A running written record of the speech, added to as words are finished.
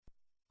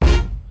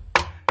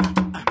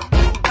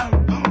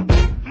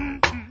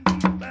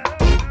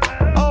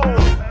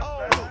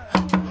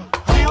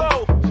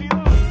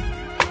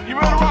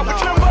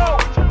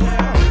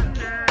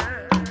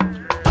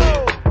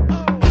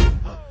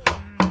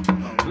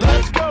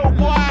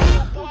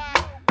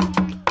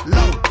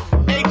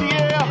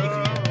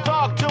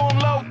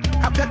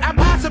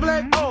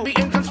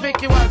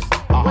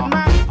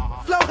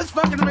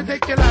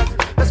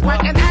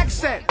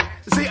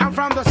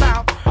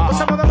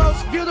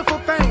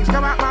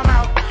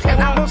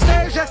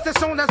as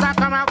soon as I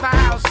come out the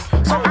house.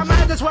 So I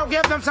might as well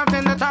give them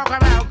something to talk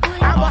about.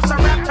 I was a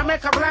rap to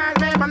make a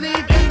blind man believe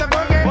in the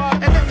boogie.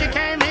 And if you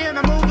came here,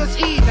 the move is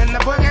evening, the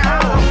boogie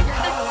holler.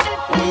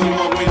 When you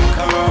want me to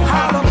come,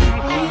 Holler.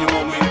 when you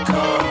want me to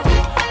come,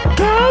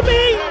 Call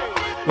me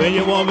when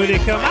you want me to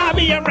come. I'll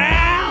be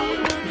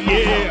around.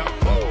 Yeah.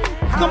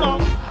 Come on.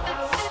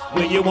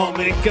 When you want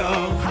me to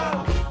come.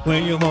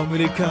 When you want me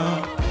to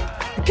come.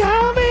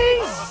 Call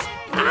me.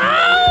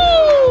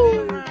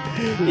 Ow.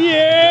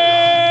 Yeah.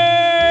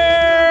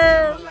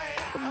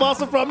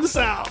 Bossa from the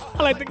South.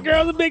 I like the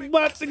girls with big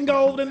butts and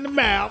gold in the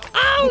mouth.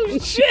 Oh,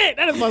 shit.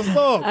 That is my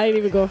song. I ain't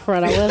even go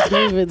front. I was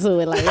moving to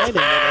it like, wait a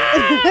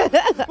minute.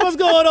 What's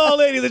going on,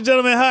 ladies and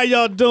gentlemen? How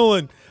y'all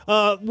doing?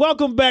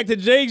 Welcome back to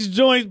Jake's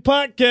Joint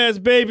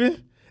Podcast,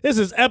 baby. This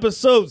is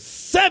episode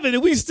 7,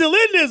 and we still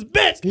in this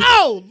bitch.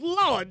 Oh,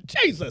 Lord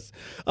Jesus.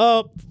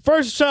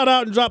 First shout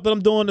out and drop that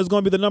I'm doing is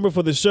going to be the number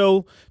for the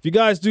show. If you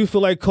guys do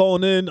feel like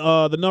calling in,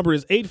 the number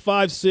is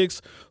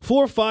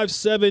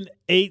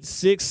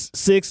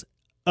 856-457-8660.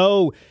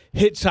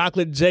 Hit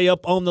Chocolate J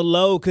up on the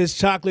low because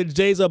Chocolate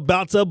J's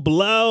about to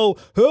blow.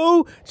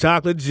 Who?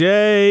 Chocolate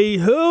J.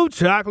 Who?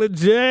 Chocolate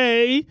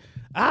J.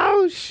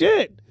 Oh,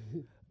 shit.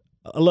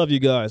 I love you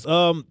guys.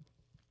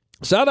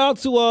 Shout out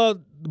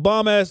to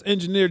bomb-ass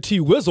engineer T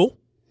Wizzle.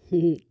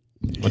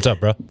 What's up,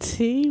 bro?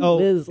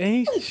 T-Wizzle.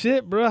 Ain't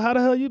shit, bro. How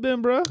the hell you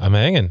been, bro? I'm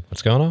hanging.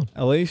 What's going on?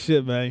 Oh, ain't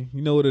shit, man.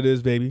 You know what it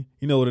is, baby.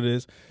 You know what it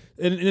is.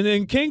 And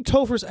in King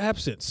Topher's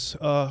absence,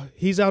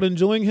 he's out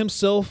enjoying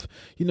himself,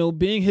 you know,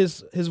 being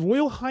his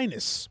Royal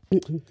Highness.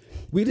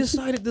 We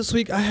decided this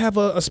week I have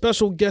a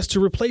special guest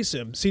to replace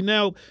him. See,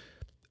 now,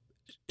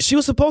 she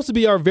was supposed to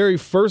be our very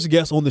first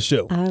guest on the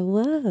show. I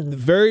was. The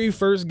very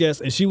first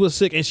guest, and she was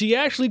sick, and she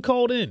actually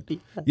called in.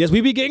 Yes, we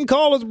be getting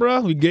callers,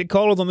 bro. We get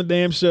callers on the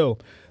damn show.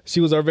 She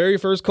was our very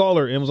first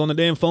caller and was on the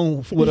damn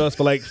phone with us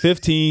for like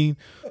 15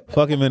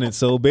 fucking minutes.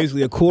 So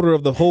basically a quarter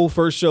of the whole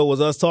first show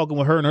was us talking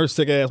with her and her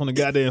sick ass on the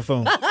goddamn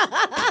phone.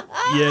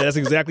 Yeah, that's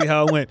exactly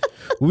how it went.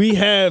 We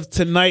have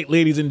tonight,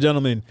 ladies and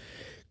gentlemen,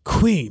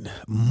 Queen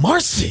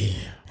Marcy.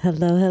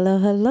 Hello, hello,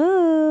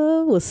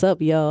 hello. What's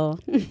up, y'all?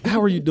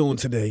 How are you doing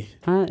today?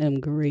 I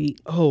am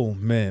great. Oh,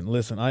 man.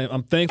 Listen,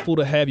 I'm thankful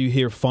to have you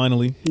here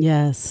finally.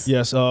 Yes.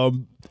 Yes.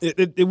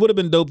 It would have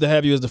been dope to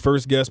have you as the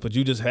first guest, but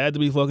you just had to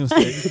be fucking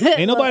sick.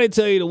 Ain't nobody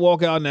tell you to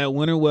walk out in that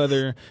winter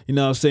weather, you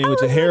know what I'm saying,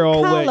 with your hair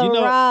all wet. You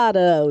know,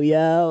 Colorado,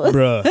 yo.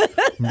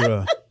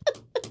 Bruh.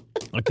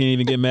 I can't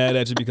even get mad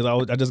at you because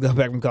I just got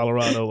back from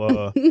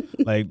Colorado.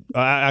 I went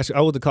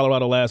to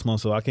Colorado last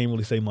month, so I can't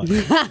really say much.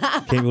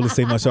 I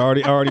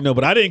already know,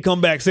 but I didn't come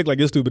back sick like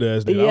your stupid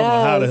ass did. I don't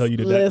know how the hell you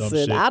did that dumb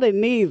shit. I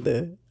didn't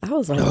either. I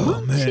was like,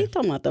 what? Man. She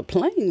talking about the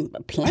plane. The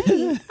plane?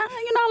 You know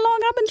how long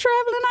I've been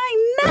traveling? I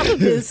ain't never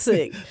been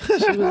sick.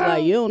 She was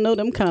like, you don't know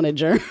them kind of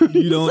germs.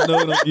 You don't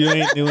know them.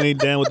 You ain't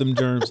down with them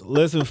germs.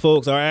 Listen,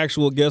 folks, our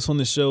actual guests on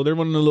the show, they're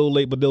running a little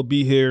late, but they'll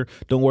be here.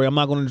 Don't worry, I'm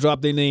not going to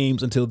drop their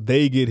names until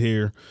they get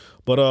here.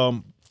 But I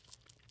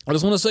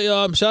just want to say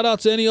shout out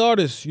to any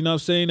artist, you know what I'm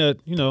saying, that,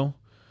 you know,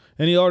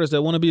 any artist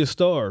that want to be a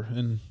star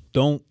and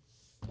don't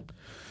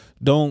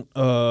want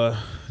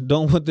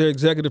their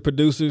executive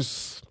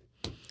producers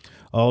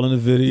all in the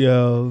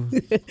video,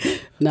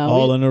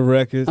 all in the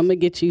records. I'm going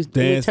to get you,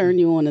 turn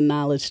you on to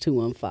Knowledge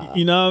 215.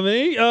 You know what I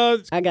mean?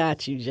 I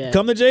got you, Jack.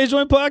 Come to Jay's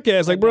Joint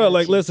Podcast. Like, bro,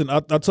 like, listen, I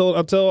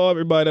tell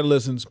everybody that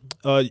listens,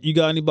 you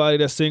got anybody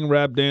that sing,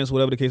 rap, dance,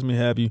 whatever the case may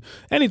have you,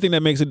 anything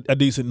that makes it a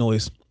decent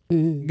noise.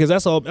 Because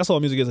that's all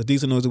music is, a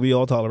decent noise that we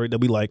all tolerate, that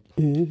we like.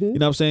 Mm-hmm. You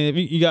know what I'm saying?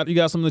 If you got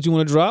something that you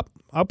want to drop,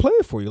 I'll play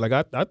it for you. Like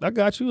I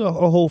got you a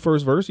whole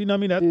first verse. You know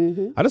what I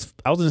mean? I was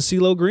in a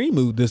CeeLo Green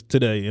mood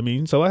today. I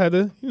mean, so I had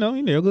to,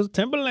 there goes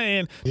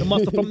Timberland, the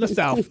monster from the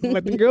South.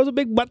 Like the girls with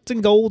big butts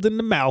and gold in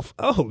the mouth.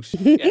 Oh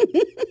shit.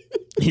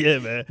 Yeah,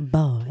 man.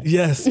 Boys.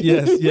 Yes.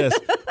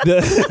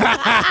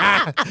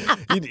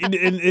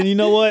 and you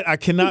know what? I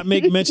cannot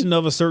make mention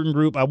of a certain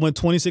group. I went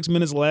 26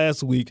 minutes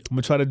last week. I'm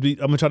gonna try to beat.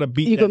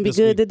 You gonna be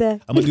good today?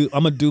 I'm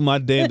gonna do my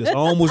damnedest. I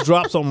almost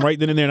dropped something right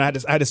then and there, and I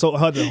had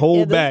to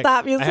hold back.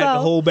 Stop yourself. I had to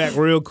hold back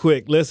real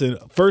quick. Listen,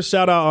 first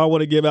shout out I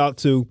want to give out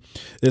to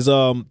is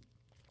the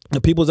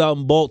people's out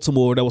in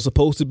Baltimore that was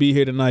supposed to be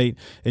here tonight,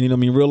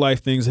 and real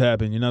life things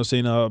happen. You know what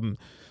I'm saying?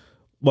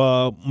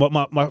 My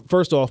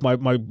first off, my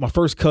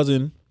first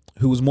cousin,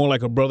 who was more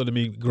like a brother to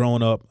me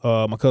growing up,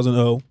 my cousin O.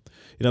 You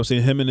know what I'm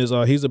saying? Him and his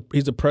he's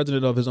the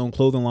president of his own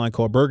clothing line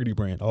called Burgundy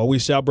Brand. I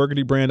always shout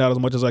Burgundy Brand out as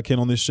much as I can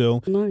on this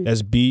show. Nice.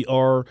 That's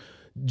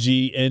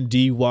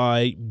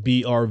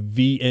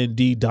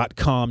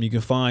BRGNDYBRVND.com. You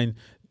can find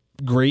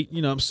great,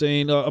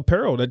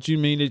 apparel that you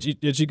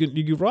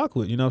can rock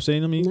with. You know what I'm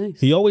saying? I mean, nice.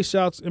 he always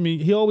shouts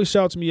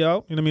me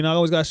out. I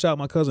always got to shout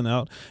my cousin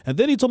out. And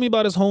then he told me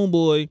about his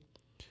homeboy,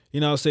 you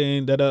know what I'm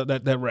saying,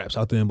 that raps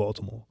out there in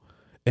Baltimore.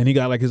 And he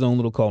got like his own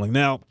little calling.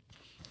 Now,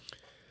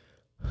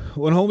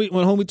 when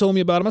homie told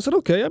me about him, I said,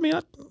 okay. I mean,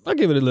 I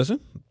give it a listen.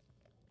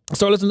 I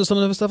started listening to some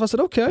of his stuff. I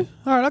said, okay,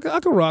 all right, I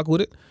can rock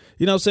with it.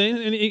 You know what I'm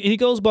saying? And he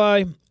goes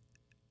by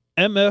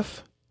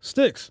MF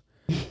Sticks.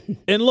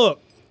 And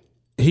look,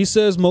 he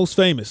says most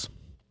famous.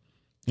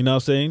 You know what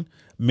I'm saying?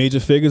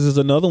 Major Figures is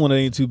another one that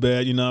ain't too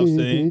bad. You know what I'm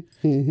saying?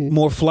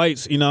 More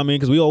flights. You know what I mean?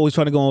 Because we always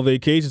trying to go on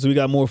vacation, so we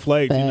got more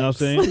flights. You know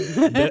what I'm saying?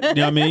 You know what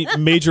I mean?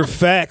 Major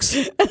Facts.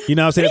 You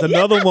know what I'm saying? It's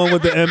another one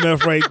with the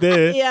MF right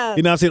there. Yeah.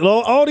 You know what I'm saying?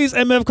 All these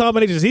MF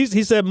combinations.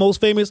 He said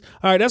most famous.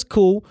 All right, that's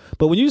cool.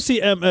 But when you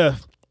see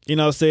MF, you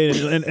know what I'm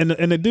saying?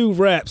 And the dude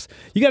raps,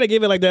 you got to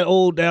give it like that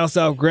old down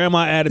south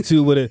grandma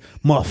attitude with it.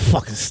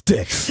 Motherfucking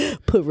sticks.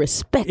 Put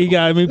respect. You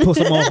got me put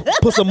some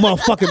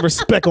motherfucking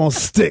respect on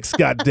sticks.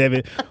 God damn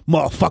it,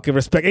 motherfucking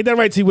respect. Ain't that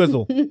right, T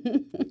Whistle?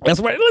 That's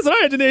right. Listen,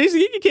 our engineer,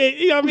 he can't.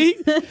 You know what I mean?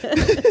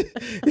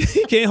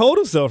 He can't hold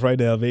himself right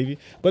now, baby.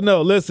 But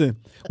no, listen.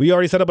 We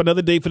already set up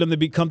another date for them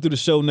to come through the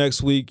show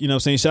next week. You know what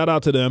I'm saying? Shout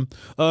out to them.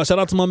 Shout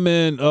out to my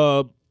man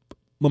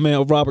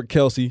Robert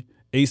Kelsey,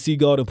 AC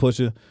Garden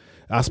Pusher.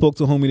 I spoke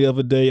to homie the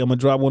other day. I'm going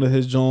to drop one of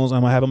his Jones.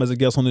 I'm going to have him as a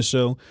guest on the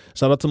show.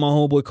 Shout out to my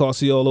homeboy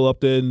Carciolo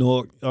up there in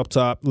Newark, up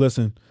top.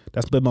 Listen,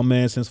 that's been my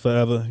man since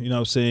forever. You know what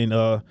I'm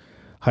saying?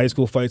 High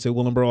school fights at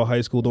Willenboro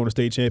High School during the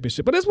state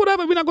championship. But it's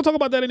whatever. We're not going to talk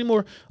about that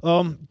anymore.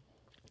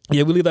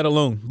 Yeah, we leave that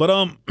alone.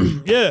 But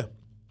yeah,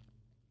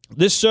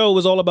 this show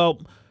is all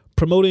about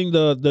promoting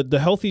the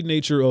healthy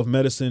nature of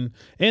medicine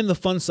and the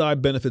fun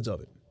side benefits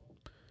of it.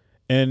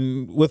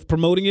 And with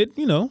promoting it,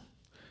 you know,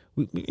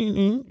 we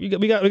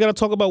got to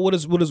talk about what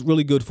is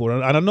really good for it.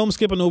 And I know I'm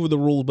skipping over the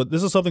rules, but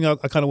this is something I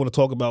kind of want to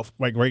talk about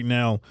like right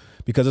now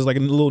because it's like a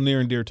little near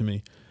and dear to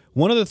me.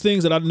 One of the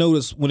things that I've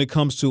noticed when it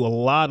comes to a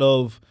lot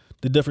of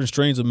the different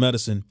strains of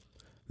medicine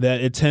that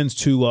it tends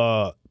to,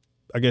 I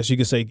guess you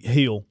could say,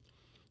 heal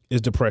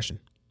is depression.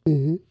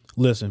 Mm-hmm.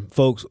 Listen,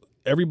 folks,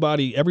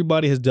 everybody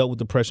has dealt with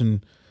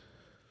depression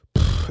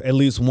at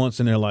least once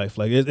in their life.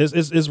 Like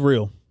it's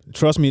real.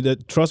 Trust me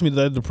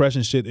that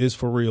depression shit is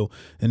for real.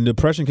 And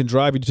depression can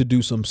drive you to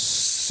do some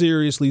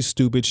seriously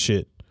stupid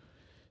shit.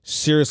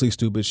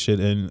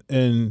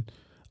 And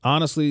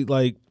honestly,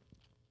 like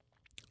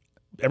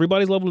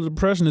everybody's level of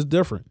depression is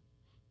different.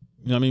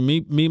 You know what I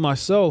mean? Me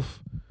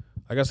myself,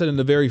 like I said in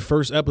the very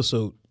first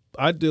episode,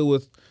 I deal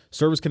with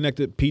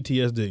service-connected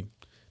PTSD.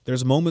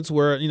 There's moments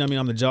where, you know what I mean,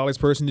 I'm the jolliest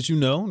person that you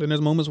know. Then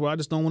there's moments where I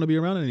just don't want to be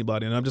around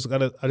anybody. And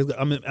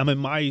I'm in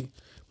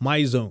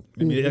my zone.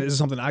 I mean, it's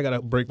something I gotta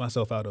break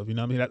myself out of. You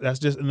know what I mean? That's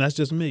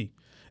just me.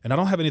 And I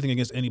don't have anything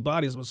against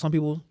anybody, but some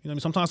people, you know what I mean?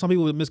 Sometimes some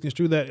people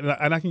misconstrue that,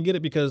 and I can get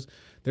it because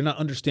they're not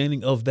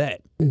understanding of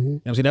that. Mm-hmm. You know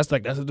what I'm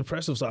saying? That's the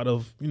depressive side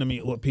of, you know what I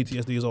mean, what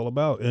PTSD is all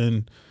about.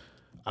 And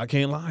I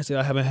can't lie, I say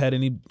I haven't had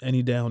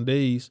any down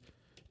days,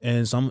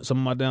 and some of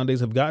my down days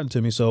have gotten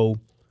to me. So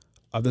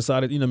I've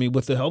decided, you know what I mean,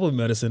 with the help of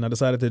medicine, I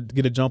decided to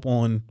get a jump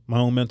on my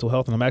own mental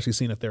health, and I'm actually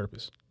seeing a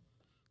therapist.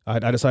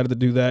 I decided to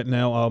do that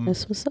now.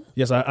 That's what's up.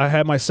 Yes, I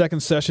had my second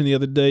session the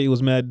other day. It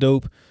was mad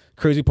dope.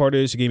 Crazy part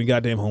is she gave me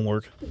goddamn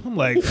homework. I'm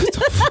like,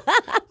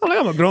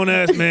 I'm a grown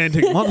ass man.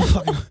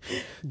 Motherfucking,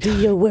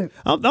 do your work.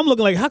 I'm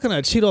looking like, how can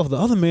I cheat off the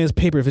other man's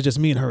paper if it's just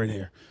me and her in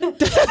here? Yo.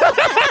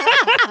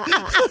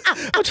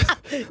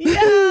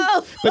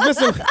 But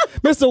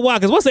Mr.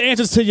 Watkins, what's the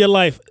answers to your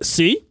life?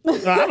 See?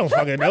 I don't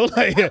fucking know.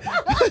 Like,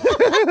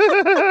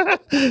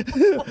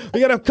 we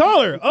got a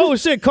caller. Oh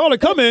shit, caller,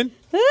 come in.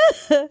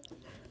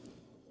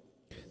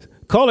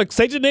 Caller,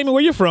 say your name and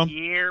where you're from.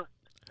 Yeah.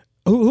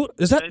 Who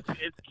is that?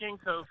 It's King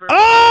Topher.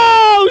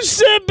 Oh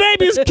shit,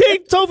 baby, it's King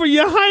Topher,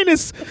 Your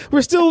Highness.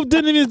 We still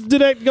didn't even do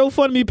that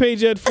GoFundMe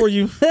page yet for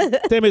you.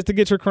 Damn it, to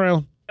get your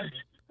crown.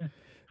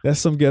 That's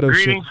some ghetto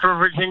shit. Greetings from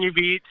Virginia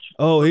Beach.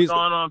 Oh, What's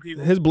going on,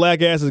 people? His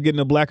black ass is getting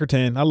a blacker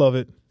tan. I love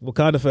it.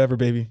 Wakanda forever,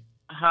 baby.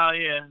 Hell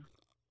yeah.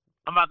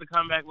 I'm about to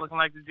come back looking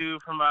like the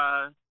dude from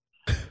the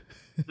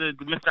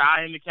Mr.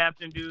 I Am the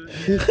Captain dude.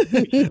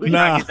 Yeah. We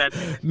Nah, get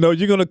that no,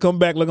 you're gonna come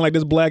back looking like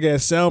this black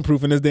ass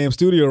soundproof in this damn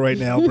studio right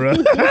now, bro.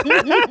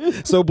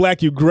 So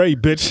black, you gray,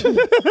 bitch.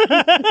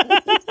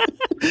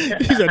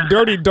 He's a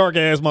dirty, dark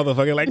ass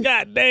motherfucker. Like,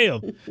 god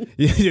damn,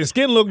 your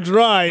skin look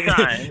dry.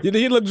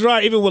 You look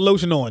dry even with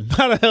lotion on.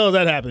 How the hell does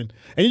that happen?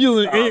 And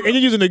you're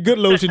using the good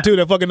lotion too,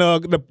 that fucking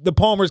the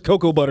Palmer's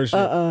cocoa butter shit.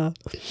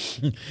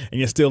 And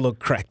you still look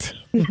cracked.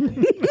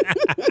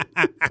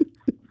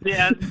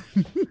 Yeah.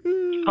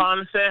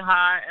 Calling to say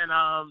hi and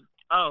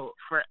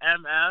for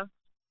MF,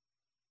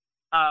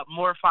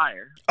 more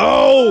fire.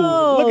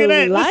 Oh, look at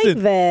that! Like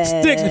Listen, that.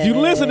 Sticks, if you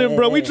listening,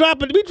 bro, we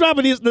dropping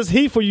this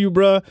heat for you,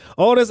 bro.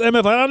 All this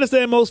MF. I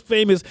understand most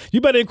famous.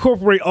 You better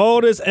incorporate all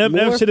this MF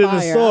More shit in the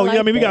fire. song. I You know what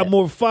I mean? like We got that.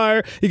 more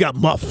fire. You got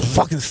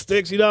motherfucking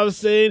Sticks. You know what I'm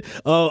saying?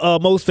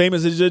 Most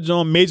famous is just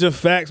on Major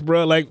Facts,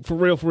 bro. Like for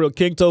real,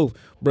 King Toph,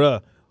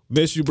 bro.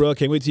 Miss you, bro.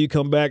 Can't wait till you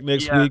come back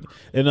next week.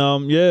 And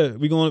yeah,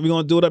 we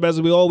gonna do it up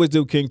as we always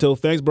do, King Toph.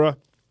 Thanks, bro.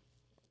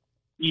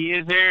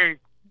 Yes, sir.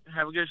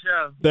 Have a good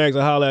show. Thanks.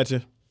 I'll holler at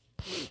you.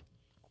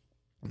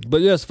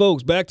 But yes,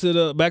 folks, back to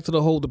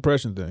the whole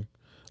depression thing.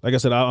 Like I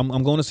said,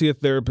 I'm going to see a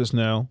therapist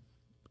now.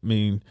 I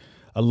mean,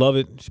 I love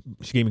it.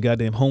 She gave me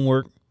goddamn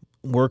homework,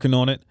 working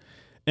on it,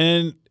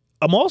 and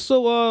I'm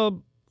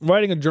also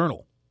writing a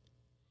journal.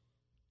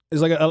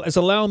 It's like it's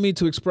allowing me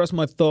to express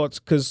my thoughts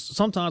because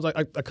sometimes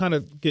I kind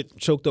of get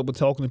choked up with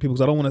talking to people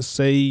because I don't want to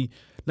say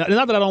not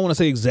that I don't want to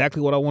say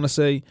exactly what I want to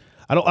say.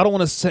 I don't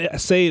want to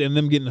say it and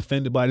them getting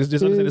offended by it. It's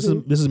just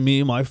this is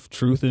me and my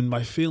truth and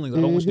my feelings.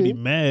 I don't want you to be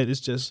mad.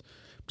 It's just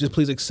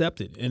please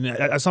accept it.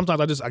 And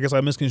sometimes I guess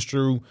I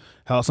misconstrue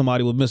how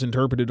somebody would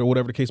misinterpret it or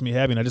whatever the case may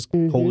have, and I just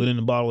hold it in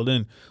and bottle it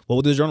in. Well,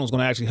 with this journal is going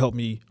to actually help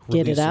me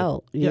get it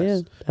out.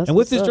 Yes. Yeah, and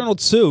with this journal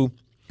too,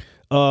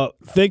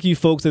 thank you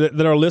folks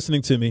that are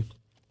listening to me.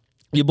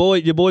 Your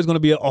boy's going to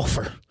be an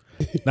author,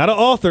 not an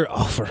author.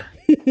 Author.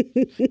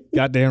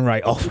 Goddamn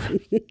right, author.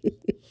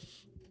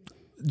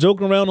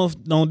 Joking around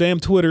on damn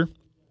Twitter.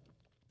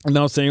 You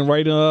know what I'm saying?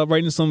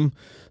 Writing some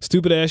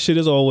stupid ass shit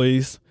as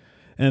always.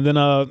 And then,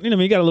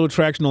 you got a little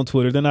traction on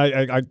Twitter. Then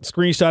I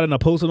screenshot it and I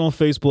posted it on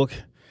Facebook.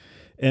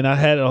 And I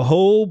had a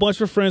whole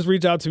bunch of friends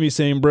reach out to me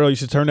saying, bro, you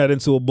should turn that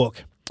into a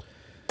book.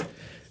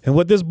 And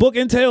what this book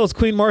entails,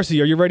 Queen Marcy,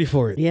 are you ready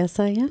for it? Yes,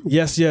 I am.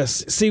 Yes.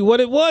 See,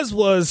 what it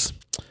was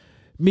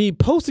me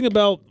posting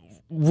about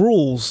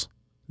rules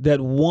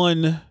that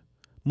one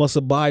must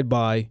abide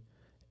by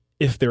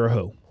if they're a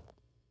hoe.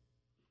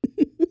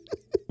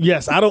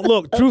 Yes, I don't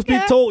look. Truth be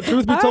told, I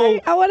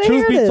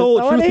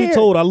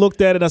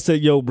looked at it. I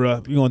said, "Yo,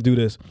 bro, you gonna do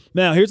this?"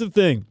 Now, here's the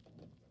thing.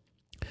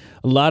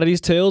 A lot of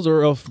these tales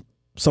are of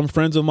some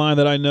friends of mine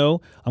that I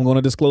know. I'm going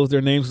to disclose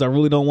their names because I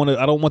really don't want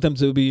to. I don't want them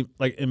to be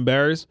like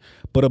embarrassed.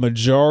 But a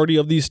majority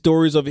of these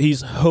stories of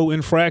these hoe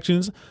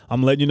infractions,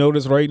 I'm letting you know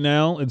this right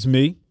now. It's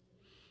me.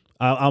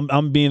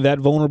 I'm being that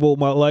vulnerable in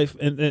my life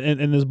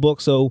in this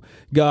book. So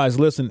guys,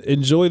 listen,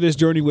 enjoy this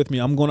journey with me.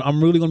 I'm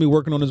really gonna be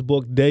working on this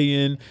book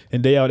day in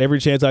and day out, every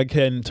chance I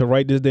can to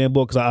write this damn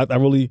book. Cause I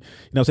really,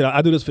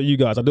 I do this for you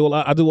guys. I do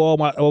all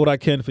what I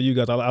can for you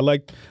guys. I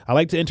like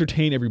to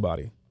entertain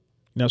everybody. You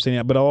know what I'm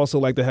saying? But I also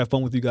like to have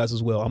fun with you guys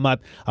as well.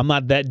 I'm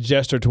not that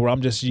jester to where I'm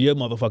just your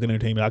motherfucking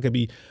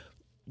entertainment.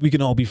 We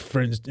can all be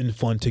friends and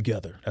fun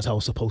together. That's how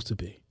it's supposed to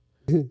be.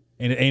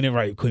 Ain't it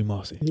right, Queen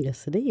Marcy?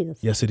 Yes, it is.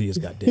 Yes, it is,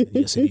 goddamn it.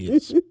 Yes, it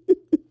is.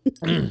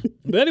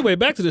 But anyway,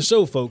 back to the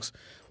show, folks.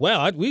 Wow,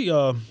 I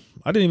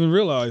didn't even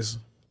realize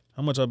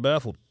how much I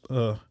baffled.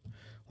 Wow.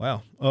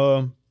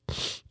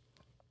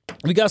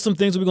 We got some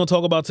things that we're going to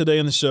talk about today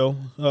in the show,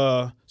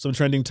 some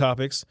trending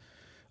topics.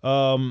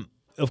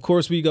 Of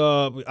course,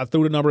 I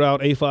threw the number out,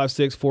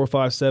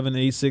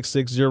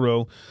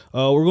 856-457-8660.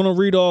 We're going to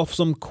read off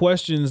some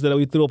questions that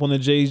we threw up on the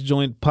Jay's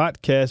Joint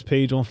podcast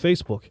page on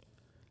Facebook.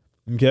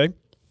 Okay,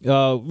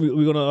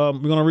 we're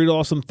gonna read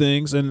off some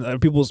things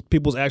and people's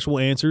actual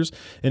answers.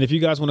 And if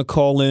you guys want to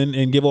call in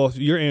and give off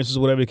your answers,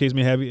 whatever the case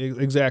may have,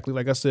 exactly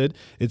like I said,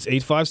 it's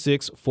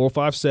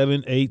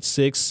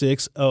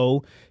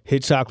 856-457-8660.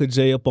 Hit Chocolate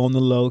J up on the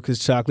low because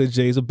Chocolate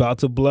J's about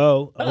to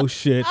blow. Oh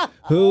shit!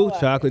 Who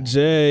Chocolate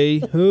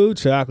J? Who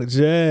Chocolate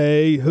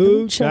J?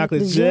 Who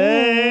Chocolate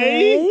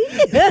J?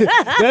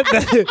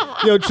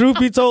 Yo, truth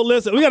be told,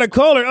 listen, we got a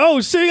caller.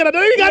 Oh shit, we got two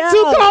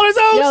callers.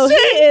 Oh shit,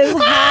 he is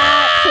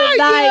hot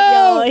tonight,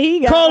 yo. He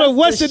got caller,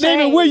 what's your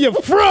name and where you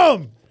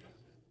from?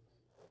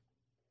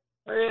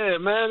 Yeah,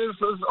 man,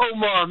 it's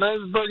Omar, man.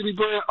 It's Burgundy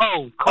Brand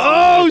O.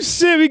 Oh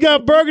shit, we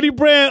got Burgundy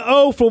Brand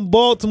O from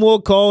Baltimore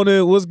calling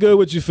in. What's good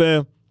with you,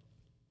 fam?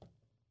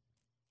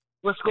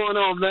 What's going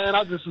on, man?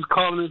 I just was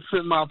calling and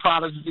send my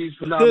apologies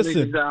for not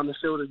making down the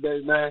show today,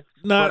 man.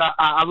 But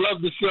I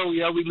love the show,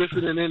 yo. We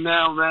listening in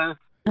now, man.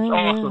 It's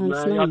awesome,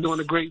 man. Nice. Y'all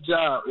doing a great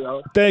job,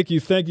 yo. Thank you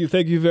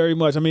very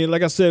much. I mean,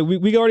 like I said,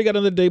 we already got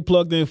another day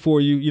plugged in for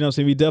you. You know what I'm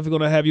saying? We definitely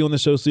going to have you on the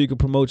show so you can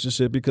promote your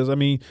shit because, I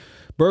mean,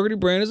 Burgundy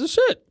Brand is a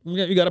shit.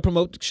 You got to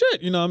promote the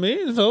shit, you know what I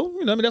mean? So,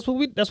 you know what I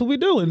mean? That's what we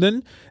do. And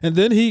then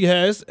he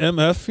has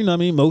MF, you know what I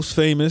mean, most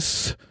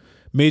famous,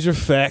 Major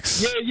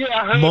Facts. Yeah,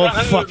 I heard,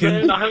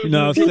 motherfucking, I heard you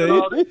know what I'm saying?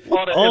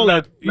 All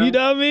that, MF, you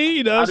know what I mean?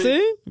 You know what I'm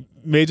saying?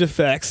 Major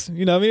Facts.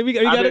 You know what I mean? We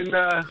got it.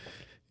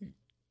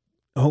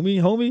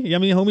 Homie. I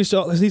mean,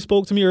 homie, he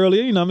spoke to me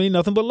earlier. You know what I mean?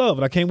 Nothing but love.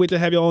 And I can't wait to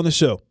have y'all on the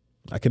show.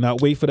 I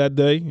cannot wait for that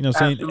day. You know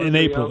what I'm saying? In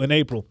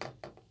April.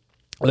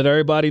 Let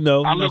everybody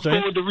know. I look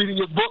forward to reading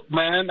your book,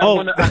 man. I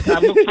look forward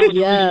to reading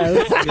your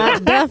book. I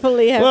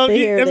definitely have to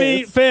hear this. I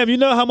mean, fam, you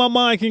know how my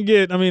mind can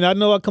get. I mean, I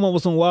know I come up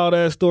with some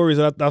wild-ass stories.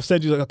 I've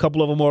sent you like a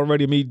couple of them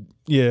already.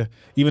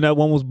 Even that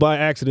one was by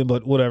accident,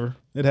 but whatever.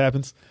 It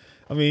happens.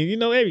 I mean, you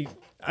know, maybe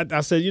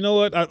I said, you know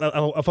what?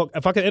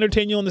 If I can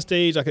entertain you on the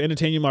stage, I can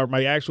entertain you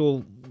my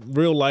actual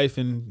real life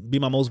and be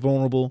my most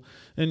vulnerable.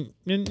 And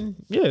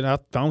I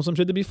found some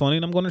shit to be funny,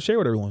 and I'm going to share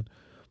with everyone.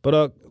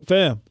 But,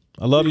 fam,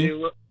 I love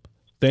you.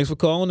 Thanks for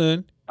calling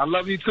in. I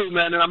love you too,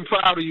 man, and I'm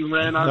proud of you,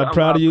 man. I'm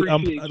proud of you.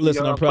 I'm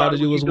proud of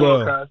you as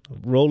well.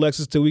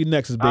 Rolexes till we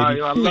nexus,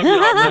 baby. I love you,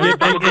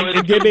 man.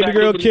 And give baby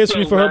girl a kiss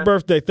me for her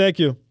birthday. Thank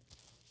you.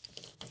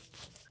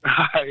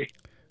 All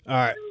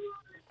right.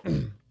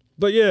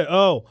 But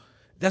yeah,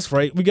 that's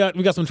right. We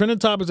got some trending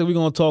topics that we're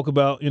going to talk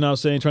about. You know what I'm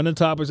saying? Trending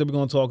topics that we're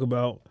going to talk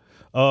about.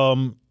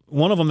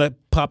 One of them that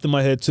popped in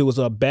my head too was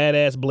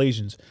badass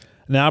Blasians.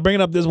 Now, I'm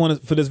bringing up this one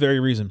for this very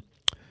reason.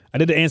 I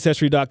did the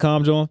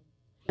Ancestry.com, John.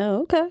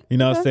 Oh, okay. You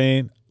know what I'm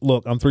saying?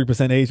 Look, I'm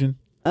 3% Asian.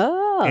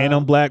 Oh. And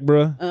I'm black,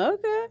 bruh.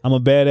 Okay. I'm a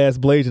badass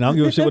Blasian. I don't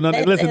give a shit with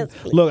nothing. Listen,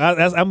 look, I'm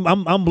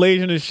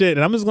Blasian and shit,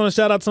 and I'm just gonna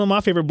shout out some of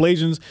my favorite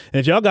Blasians. And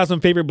if y'all got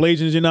some favorite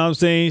Blasians, you know what I'm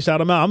saying, shout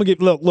them out. I'm gonna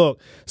get look.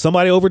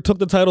 Somebody overtook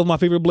the title of my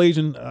favorite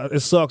Blasian. It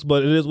sucks,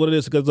 but it is what it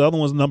is because the other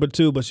one's number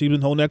 2. But she's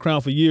been holding that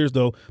crown for years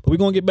though. But we're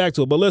gonna get back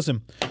to it. But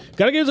listen,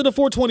 gotta get into the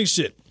 420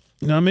 shit.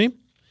 You know what I mean?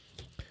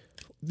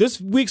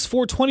 This week's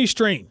 420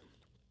 strain.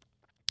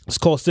 It's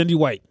called Cindy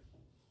White.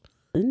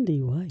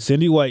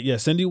 Cindy White, yeah.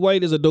 Cindy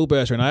White is a dope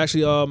ass. And I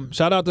actually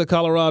shout out to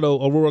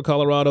Aurora,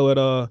 Colorado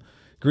at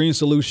Green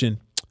Solution.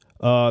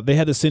 They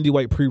had the Cindy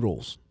White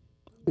pre-rolls.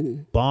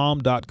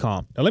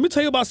 Bomb.com. Now let me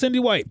tell you about Cindy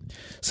White.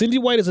 Cindy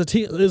White is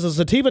a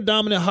sativa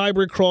dominant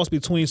hybrid cross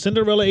between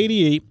Cinderella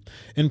 88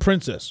 and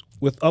Princess,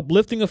 with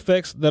uplifting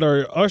effects that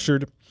are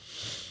ushered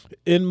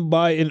in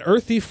by an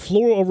earthy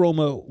floral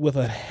aroma with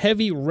a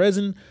heavy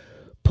resin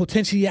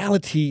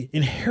potentiality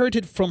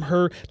inherited from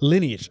her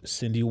lineage.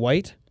 Cindy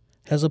White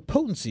has a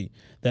potency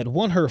that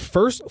won her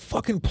first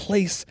fucking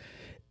place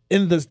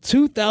in the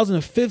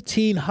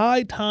 2015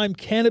 High Time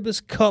Cannabis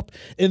Cup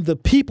in the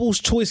People's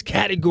Choice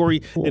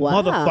category in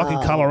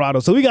motherfucking Colorado.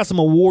 So we got some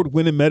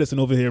award-winning medicine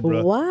over here,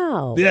 bro.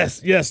 Wow.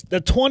 Yes. The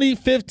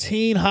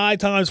 2015 High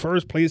Times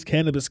First Place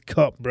Cannabis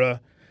Cup, bro.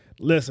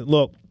 Listen,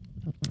 look.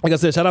 Like I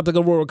said, shout out to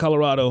Aurora,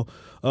 Colorado.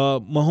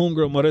 My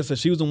homegirl Marissa,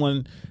 she's the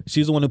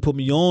one who put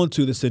me on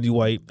to the Cindy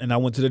White, and I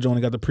went to the joint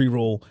and got the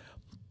pre-roll.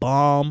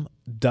 Bomb.com,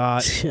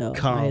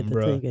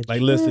 bro.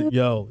 Like, listen,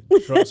 yo,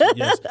 trust me,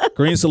 yes.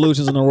 Green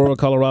Solutions in Aurora,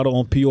 Colorado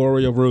on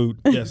Peoria Road.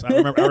 Yes, I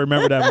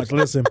remember that much.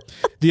 Listen,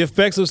 the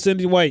effects of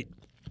Cindy White: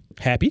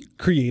 happy,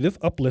 creative,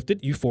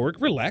 uplifted,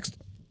 euphoric, relaxed.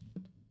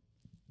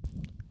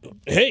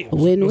 Hey,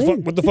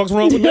 win-win. What the fuck's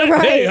wrong with that?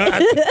 Right.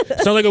 Hey,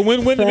 sounds like a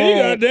win-win to me.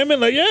 God damn it!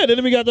 Like, yeah.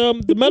 Then we got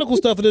the medical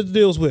stuff that it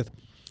deals with: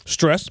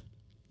 stress,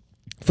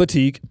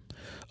 fatigue,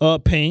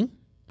 pain,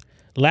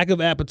 lack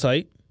of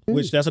appetite.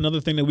 Which that's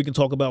another thing that we can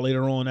talk about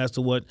later on as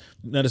to what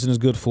medicine is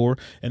good for.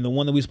 And the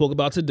one that we spoke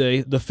about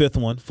today, the 5th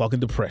one, fucking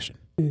depression.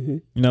 Mm-hmm.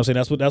 You know what I'm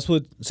saying? That's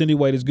what Cindy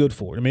White is good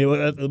for. I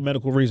mean,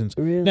 medical reasons.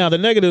 Really? Now, the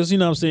negatives, you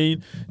know what I'm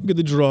saying? You get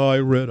the dry,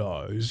 red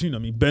eyes. You know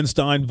what I mean? Ben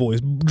Stein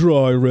voice,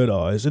 dry, red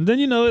eyes. And then,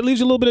 you know, it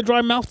leaves you a little bit of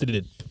dry mouth to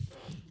it.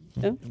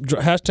 Yeah.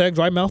 Hashtag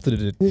dry mouth to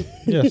it.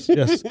 Yes.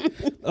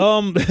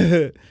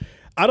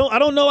 I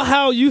don't know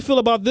how you feel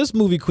about this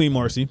movie, Queen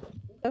Marcy.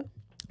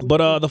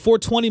 But the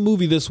 420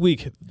 movie this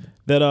week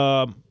that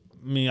I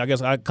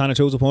guess I kind of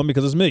chose upon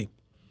because it's me.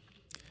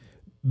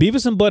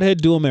 Beavis and Butthead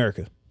Do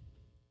America.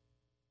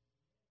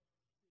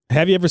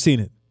 Have you ever seen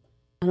it?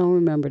 I don't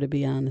remember, to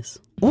be honest.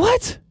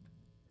 What?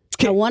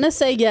 I want to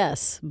say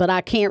yes, but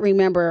I can't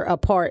remember a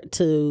part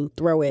to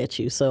throw at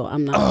you, so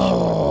I'm not sure.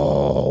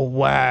 Oh,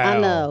 wow. I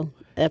know.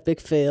 Epic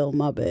fail,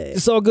 my bad.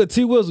 It's all good.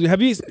 T. Wills,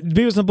 have you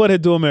Beavis and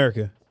Butthead Do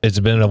America? It's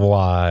been a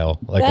while.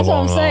 Like that's a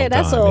long, what I'm saying.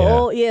 That's time,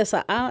 old. Yes,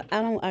 I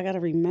gotta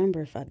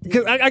remember if I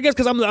did. I guess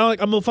because I'm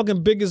a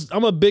fucking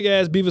I'm a big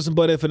ass Beavis and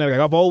Butthead fanatic.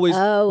 I've always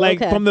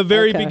from the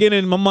very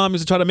beginning. My mom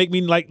used to try to make me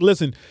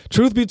listen.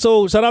 Truth be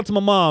told, shout out to my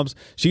moms.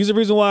 She's the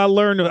reason why I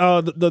learned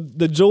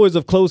the joys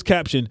of closed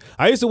caption.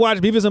 I used to watch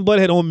Beavis and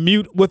Butthead on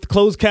mute with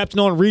closed caption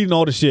on, reading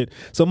all the shit.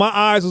 So my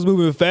eyes was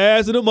moving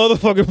fast to the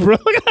motherfucker, bro.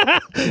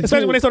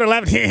 Especially when they started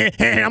laughing.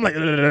 I'm like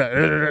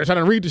trying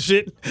to read the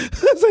shit. I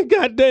was like,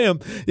 God damn.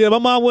 Yeah, my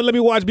mom wouldn't let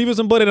me watch Beavis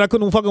and Butthead, and I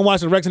couldn't fucking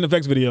watch the Rex and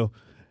Effects video.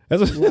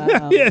 That's what,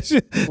 wow. Yeah,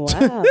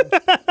 wow.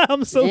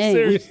 I'm so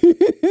serious.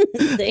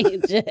 Dang,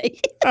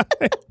 Jay.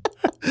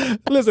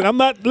 Listen,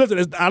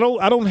 I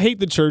don't hate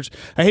the church.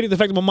 I hated the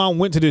fact that my mom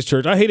went to this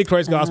church. I hated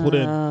Christ Gospel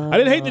then. I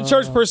didn't hate the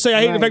church per se.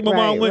 I hated the fact my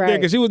mom went there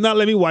because she was not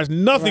letting me watch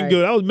nothing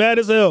good. I was mad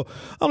as hell.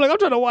 I'm like, I'm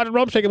trying to watch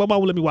Rum Shaking. My mom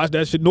wouldn't let me watch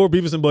that shit, nor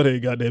Beavis and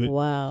Butthead, goddammit.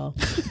 Wow.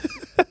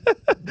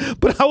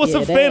 But I was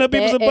a fan of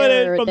Beavis and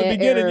Butthead from the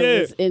beginning.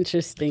 Yeah, was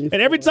interesting.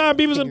 And every time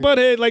Beavis and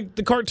Butthead, like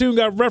the cartoon,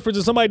 got referenced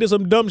and somebody did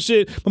some dumb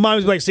shit, my mom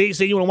was like, "See,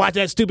 you want to watch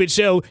that stupid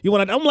show? You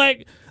want to?" I'm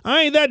like,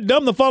 I ain't that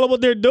dumb to follow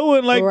what they're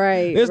doing. Like,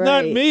 it's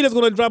not me that's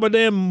gonna drop a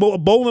damn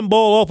bowling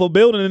ball off a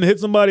building and hit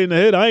somebody in the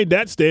head. I ain't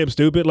that damn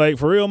stupid. Like,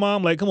 for real,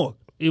 mom. Like, come on,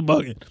 you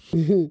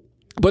bugging.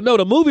 But no,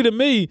 the movie to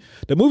me,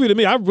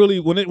 I really,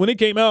 when it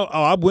came out,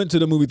 I went to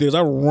the movie theaters.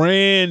 I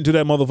ran to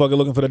that motherfucker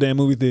looking for the damn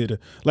movie theater.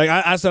 Like,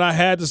 I said I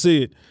had to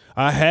see it.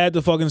 I had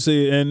to fucking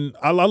see it, and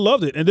I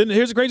loved it. And then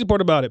here's the crazy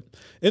part about it.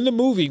 In the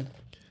movie,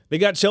 they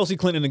got Chelsea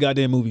Clinton in the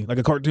goddamn movie, like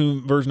a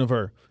cartoon version of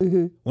her.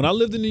 Mm-hmm. When I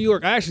lived in New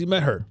York, I actually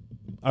met her.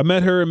 I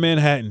met her in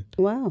Manhattan.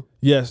 Wow.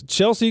 Yes,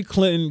 Chelsea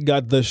Clinton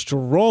got the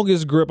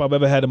strongest grip I've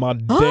ever had in my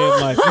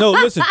damn life. No,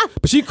 listen,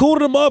 but she cool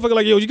to the motherfucker.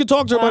 Like, yo, you can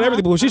talk to her about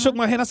everything. But when she shook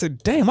my hand, I said,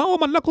 damn, all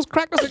my knuckles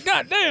cracked. I said,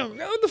 God damn,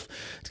 what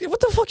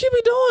the fuck you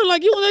be doing?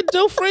 Like, you on that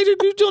Joe Frazier,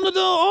 you doing the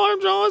arm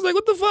draws? Like,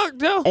 what the fuck,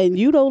 Joe? And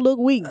you don't look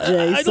weak,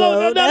 Jay.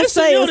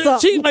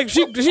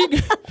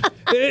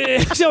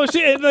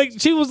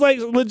 She was like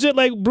legit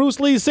like Bruce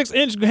Lee's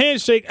 6-inch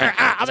handshake.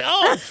 I was like,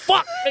 oh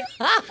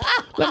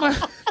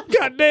fuck.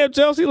 Goddamn,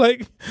 Chelsea,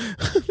 like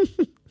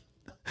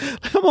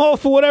I'm all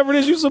for whatever it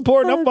is you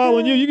supporting. I'm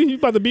following you. You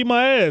about to beat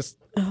my ass.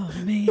 Oh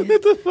man.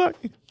 What the fuck?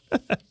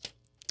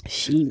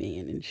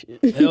 She-Man and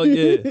shit. Hell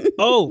yeah.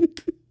 Oh.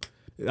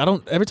 I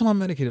don't. Every time I'm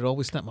medicated, I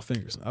always snap my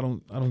fingers. I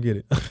don't get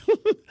it.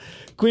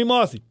 Queen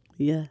Marcy.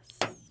 Yes.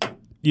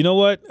 You know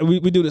what? We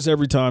do this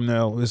every time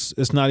now.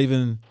 It's not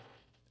even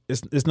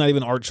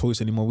art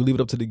choice anymore. We leave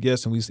it up to the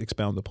guests and we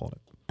expound upon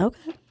it.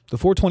 Okay. The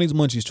 420's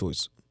Munchie's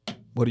choice.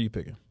 What are you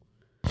picking?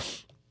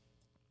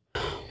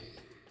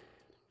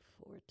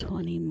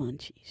 420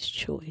 Munchie's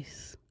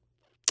choice.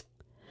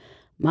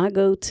 My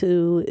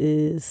go-to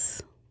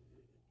is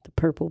the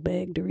purple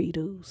bag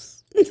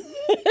Doritos.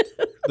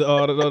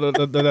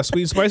 That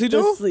sweet and spicy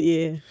joint?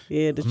 Yeah.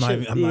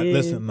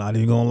 I'm not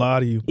even gonna lie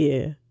to you.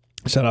 Yeah.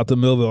 Shout out to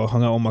Millville. I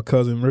hung out with my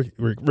cousin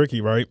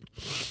Ricky, right?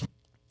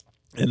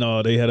 And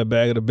they had a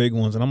bag of the big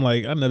ones, and I'm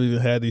like, I never even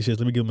had these shits.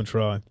 Let me give them a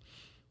try.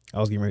 I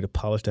was getting ready to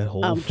polish that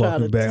whole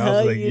fucking bag. I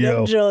was like,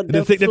 yo.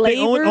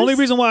 The only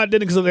reason why I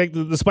didn't, because like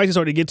the spices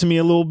started to get to me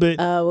a little bit.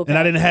 Oh, okay. And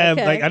I didn't have,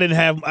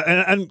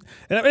 and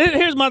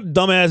here's my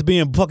dumbass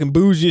being fucking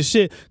bougie as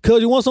shit. Cuz,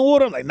 you want some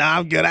water? I'm like, nah,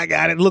 I'm good. I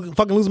got it.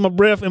 Fucking losing my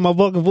breath and my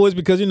fucking voice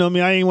because, you know me,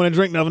 I ain't want to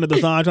drink nothing at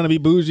the time, trying to be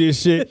bougie as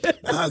shit.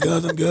 Nah,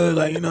 cuz, I'm good.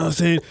 Like, you know what I'm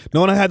saying?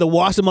 Knowing I had to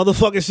wash the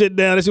motherfucking shit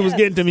down. That shit was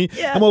getting to me.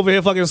 Yes. I'm over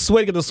here fucking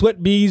sweating, get the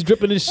sweat beads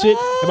dripping and shit.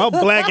 And my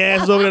black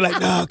ass is over there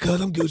like, nah,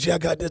 cuz, I'm Gucci. I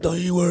got this. Don't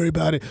you worry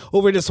about it.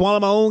 Over here just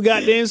swallowing my own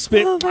goddamn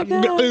spit. Oh my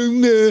God.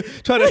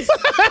 Try to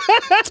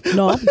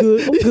No, I'm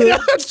good. I'm good.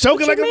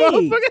 Choking like a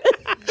motherfucker.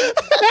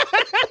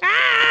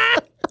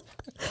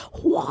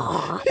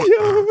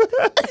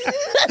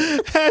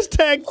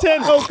 Hashtag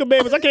 10 Hope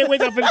Commandments. I can't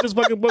wait to finish this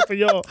fucking book for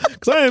y'all.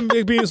 Because I am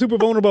being super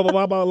vulnerable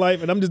about my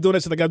life, and I'm just doing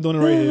that shit like I'm doing it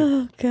right here.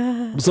 Oh,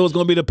 God. So it's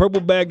going to be the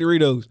purple bag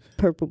Doritos.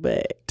 Purple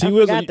bag. I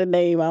forgot the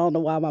name. I don't know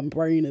why my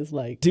brain is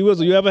like.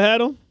 T-Wizzle, you ever had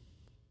them?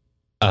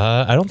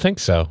 I don't think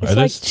so. It's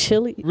like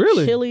chili,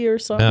 really? Chili or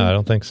something. No, I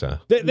don't think so.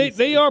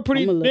 They are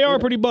pretty. They are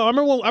pretty bomb. I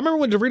remember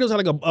when Doritos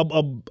had like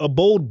a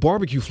bold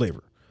barbecue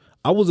flavor.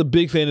 I was a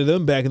big fan of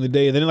them back in the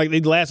day, and then like they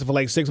lasted for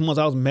like 6 months.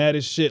 I was mad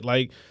as shit.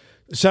 Like,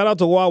 shout out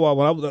to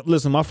Wawa.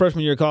 When my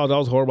freshman year of college, I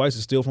was horrible. I used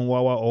to steal from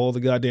Wawa all the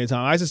goddamn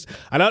time.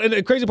 And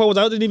the crazy part was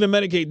I didn't even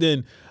medicate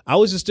then. I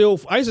used to steal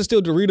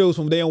Doritos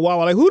from damn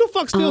Wawa. Like, who the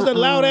fuck steals that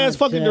loud ass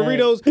fucking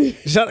Doritos?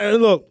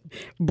 Look,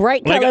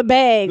 bright color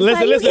bags.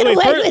 Listen.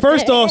 Wait,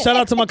 first off, shout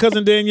out to my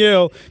cousin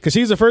Danielle, because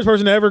she's the first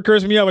person to ever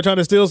curse me out by trying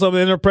to steal something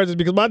in her presence.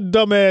 Because my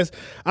dumb ass,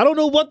 I don't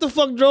know what the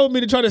fuck drove me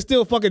to try to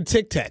steal fucking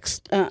Tic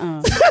Tacs.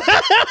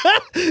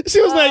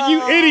 She was like,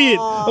 "You idiot!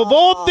 Of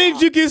all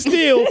things you can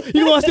steal,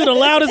 you want to steal the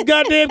loudest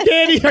goddamn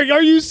candy?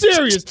 Are you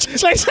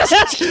serious?" Like, here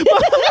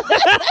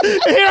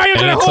I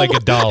am. And it's like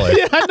 $1.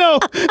 Yeah, I know.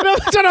 And I'm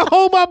trying to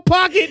hold my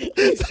pocket,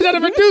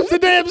 trying to reduce the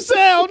damn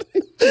sound.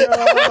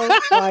 Oh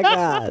my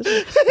gosh!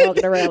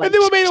 Walking around like, and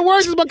then what made it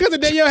worse is my cousin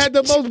Danielle had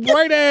the most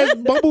bright ass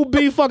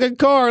bumblebee fucking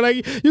car.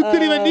 Like you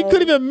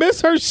couldn't even miss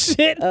her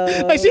shit.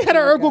 Like she had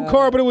her Urkel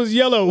car, but it was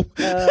yellow.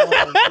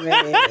 Oh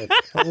man!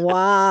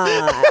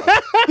 Why?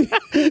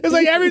 It's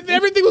like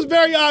everything was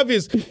very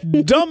obvious.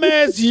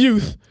 Dumbass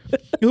youth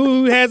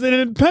who has an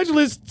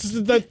impetuous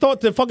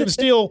thought to fucking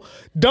steal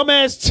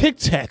dumbass Tic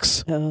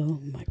Tacs. Oh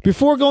my God!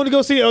 Before going to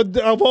go see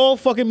of all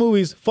fucking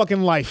movies,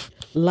 fucking Life.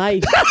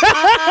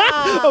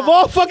 Of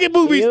all fucking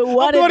movies, I'm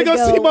going to go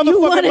see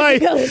motherfucking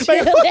Life.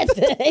 Like,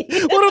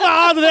 what are the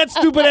odds of that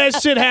stupid ass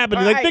shit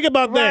happening? Like, think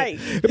about that.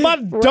 If my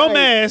dumb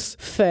ass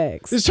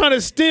is trying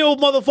to steal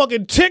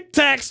motherfucking Tic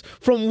Tacs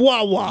from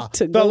Wawa,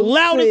 the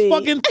loudest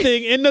fucking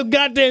thing in the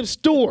goddamn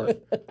store.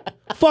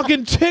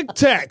 Fucking Tic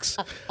Tacs.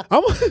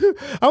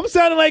 I'm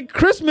sounding like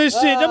Christmas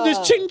shit. I'm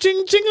just ching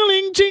ching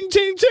ching-a-ling, ching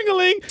ching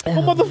ching-a-ling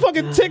on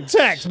motherfucking Tic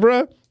Tacs,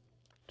 bruh.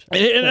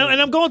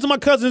 And I'm going to my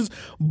cousin's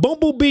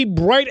bumblebee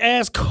bright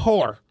ass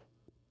car.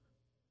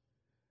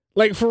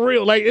 Like, for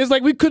real. Like, it's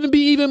like we couldn't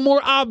be even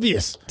more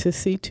obvious. To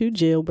see two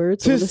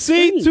jailbirds to on the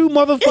see screen. Two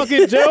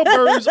motherfucking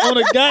jailbirds on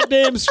a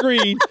goddamn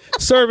screen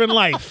serving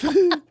Life.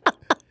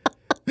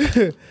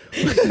 You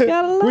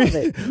gotta love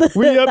it.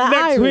 We up next.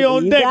 Irony. We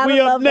on deck. We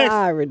up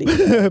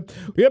next.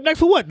 We up next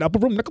for what? Upper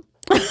room.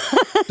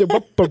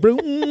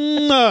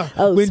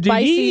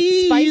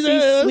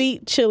 Spicy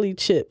sweet chili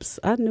chips.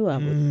 I knew I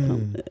would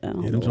come.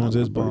 Them Jones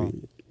is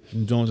bomb.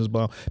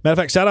 Matter of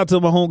fact, shout out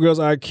to my homegirls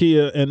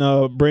IKEA and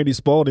Brandy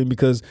Spalding,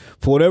 because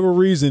for whatever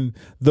reason,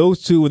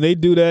 those two, when they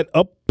do that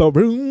up a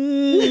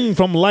room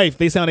from Life,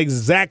 they sound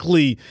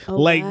exactly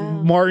like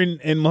Martin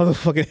and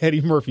motherfucking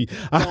Eddie Murphy.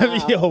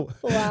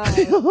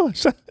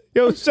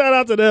 Yo, shout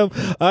out to them.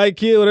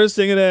 IKEA with her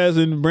singing ass,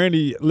 and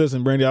Brandy.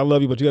 Listen, Brandy, I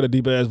love you, but you got a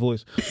deep ass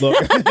voice. Look,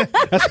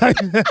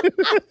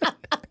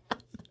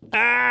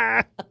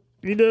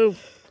 you do.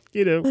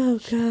 Oh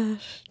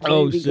gosh.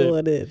 Oh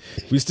shit.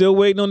 We still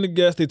waiting on the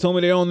guests. They told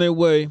me they're on their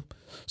way.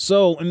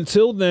 So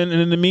until then, and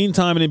in the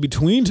meantime and in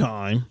between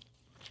time,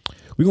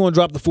 we're gonna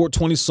drop the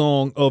 420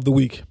 song of the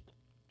week.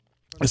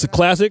 It's a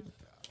classic,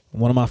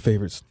 one of my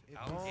favorites.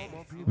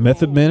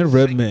 Method Man and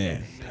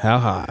Redman. How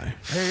high?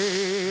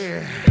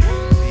 Hey.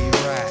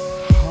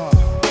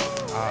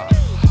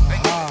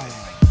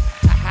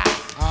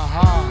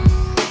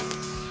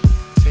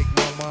 Take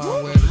my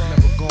mind where it's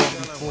never gone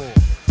before.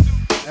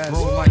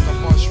 Roll like a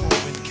mushroom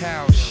and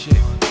cow shit.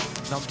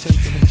 And I'm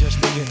taking it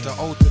just to get the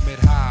ultimate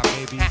high,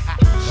 baby.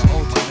 The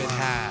ultimate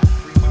high.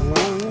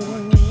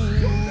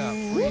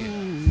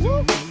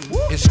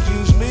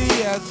 Excuse me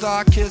as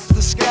I kiss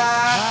the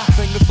sky.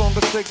 Fingers on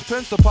the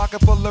sixpence, a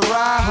pocket full of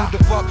rye. Who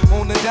the fuck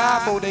wanna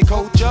die for they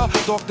culture?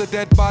 Stalk the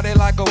dead body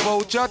like a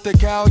vulture. The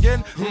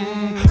Callion,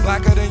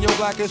 blacker than your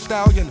blackest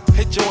stallion.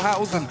 Hit your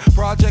housing.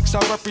 Projects,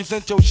 I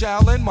represent your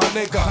Shaolin, my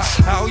nigga.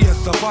 How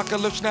yes,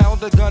 apocalypse now,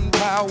 the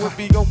gunpowder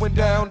be going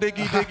down,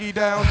 diggy, diggy,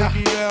 down,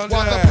 diggy, down.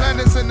 While the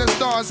planets and the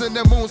stars and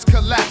the moons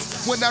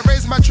collapse. When I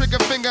raise my trigger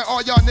finger,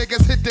 all y'all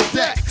niggas hit the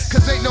deck.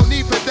 Cause ain't no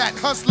need for that.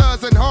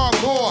 Hustlers and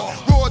hardcore.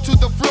 Roar to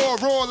the floor,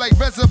 roar like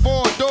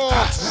reservoir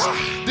dogs.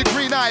 The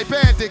green-eyed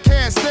bandit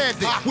can't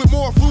stand it. With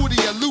more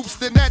fruitier loops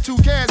than that you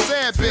can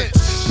stand, bitch.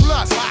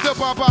 Plus, the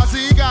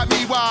Babazi got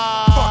me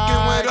wild.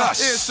 Fucking with us.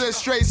 It's a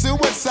straight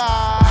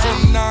suicide.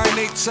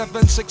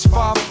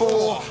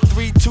 987-654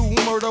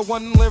 3-2 murder,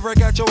 one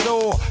lyric at your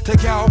door.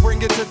 Take out,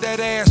 bring it to that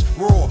ass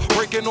roar.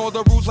 Breaking all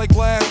the rules like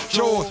glass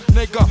jaws.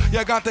 Nigga,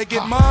 you got to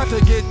get mine to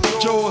get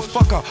yours.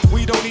 Fucker,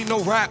 we don't need no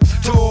rap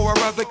tour.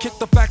 I'd rather kick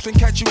the facts and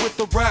catch you with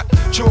the rap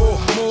chore.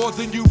 More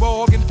than you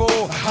bargained for.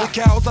 The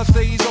cows I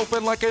stays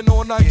open like an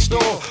all-night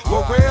store.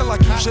 We're rare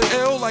like you should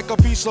ill, like a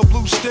piece of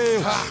blue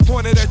steel.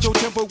 Pointed at your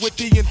temple with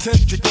the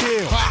intent to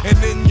kill.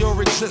 And in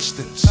your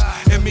existence,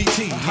 MET,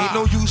 ain't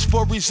no use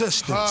for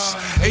resistance.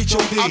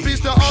 HOD. I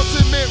beat the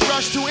ultimate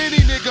rush to any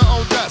nigga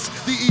on dust.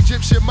 The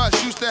Egyptian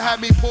mush used to have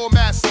me pull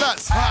mad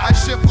sluts. I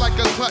shift like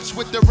a clutch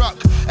with the ruck.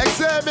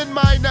 Examine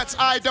my nuts,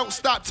 I don't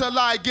stop till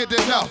I get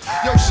enough.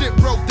 Your shit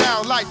broke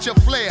down, light your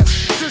flares.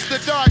 Since the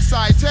dark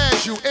side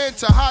tears you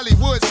into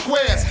Hollywood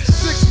squares.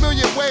 6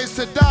 million ways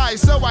to die,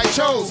 so I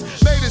chose.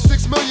 Made it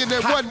 6 million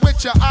and one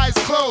with your eyes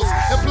closed.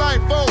 And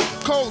blindfold,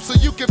 cold, so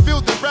you can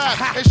feel the rap.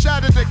 And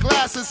shatter the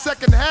glass in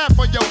second half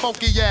on your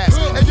funky ass.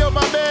 And yo,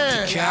 my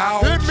man,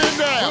 hit me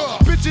now.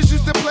 Bitches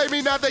used to play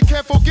me, now they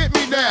can't forget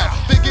me now.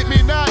 They get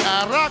me now,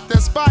 I rock the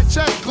spot,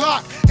 check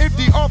Glock.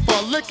 Empty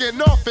offer,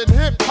 licking off in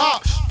hip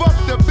hop. Fuck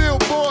the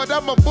billboard,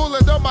 I'm a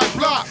bullet on my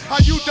block. How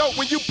you dope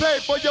when you pay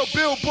for your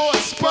billboard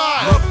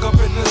spot? Look up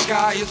in the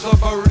sky, it's a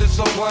bird, it's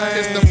a plane.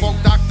 It's the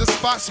funk doctor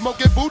spot,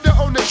 smoking Buddha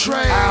on the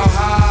train. How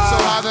high? So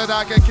how that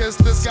I can kiss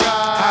the sky?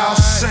 How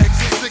sick?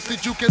 So sick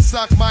that you can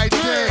suck my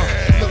dick.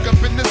 Look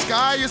up in the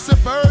sky, it's a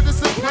bird,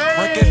 it's a plane.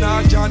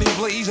 Recognize Johnny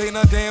Blaze, ain't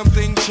a damn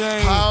thing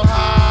changed. How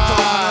high? So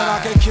how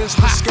that I can kiss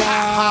the sky?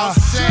 How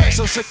sick?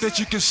 So sick that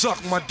you can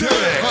suck my dick.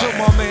 Till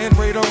my man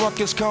Raider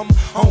Ruckus come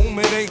home,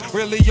 it ain't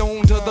really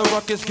on till the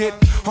ruckus get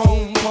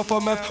home. Puff a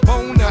meth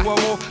bone, now we're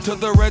off to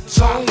the red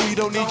zone. We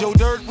don't need your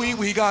dirt,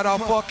 we got our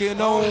fucking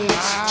own.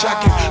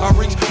 Check it, I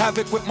wreak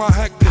havoc with my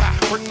hectic.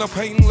 Bring the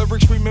pain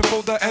lyrics screaming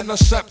for the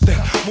antiseptic.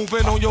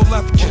 Moving on your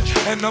left kid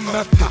and the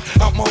method.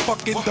 Out my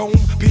fucking dome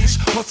piece.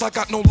 Plus I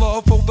got no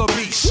love for the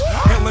beast.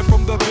 Hailing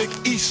from the big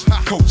east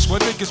coast where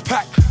niggas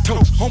pack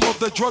toast. Home of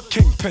the drug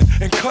kingpin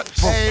and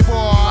cutthroat. Hey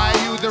boy,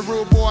 you the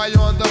rude boy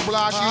on the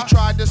block. You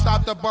tried to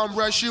stop the bum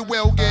rush, you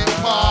will get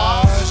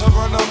popped. I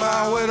run a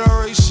mile with a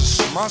racist.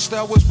 My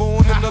style was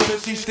born in the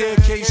busy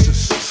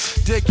staircases.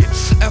 Dig it,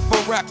 F a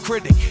rap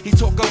critic. He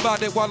talk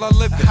about it while I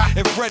live it.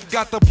 If Red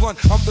got the blunt,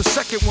 I'm the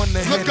second one to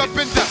hit Look it. up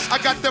in the, I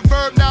got the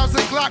verb nouns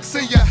and Glocks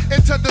in ya.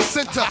 Into the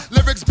center,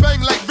 lyrics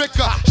bang like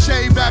Ricker.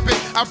 Shay Rabbit,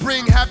 I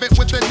bring habit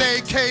with the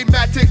name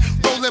K-Matic.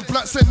 Rolling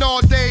blunts and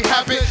all day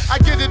habit. I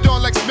get it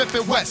on like Smith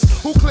and West.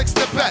 Who clicks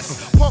the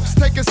best? Punks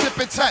take a sip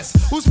and test.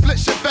 Who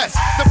splits your best?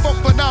 The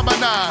funk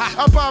phenomenon.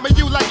 I'm bombing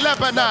you like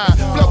Lebanon.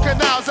 Blow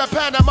canals at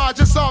Panama,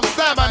 just on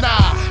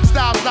stamina.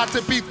 Styles not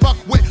to be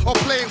fucked with or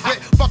played with.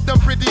 Fuck them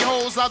pretty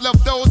hoes, I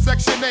love those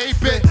Section 8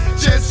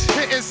 bitches.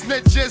 Hitting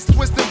snitches,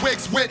 twisting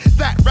wigs with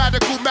that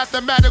radical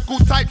mathematical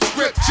type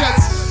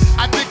scriptures.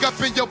 I dig up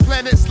in your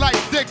planets like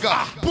Digger.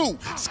 Boo,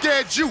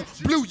 scared you,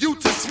 blew you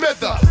to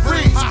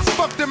smithereens.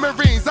 Fuck the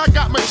Marines, I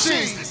got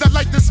machines that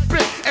like to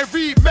spit and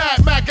read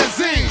mad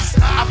magazines.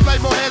 I play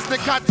more heads than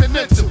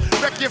Continental.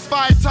 Wreck it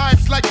 5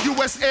 times like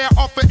US Air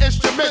off an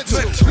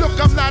instrumental. Look,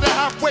 I'm not a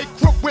halfway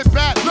crook with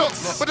bad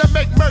looks, but I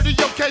make murder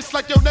your case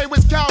like your name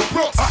was Cal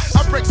Brooks.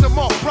 I break some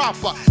off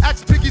proper.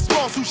 Ask Biggie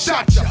Smalls who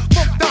shot ya.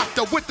 Funk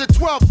doctor with the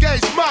 12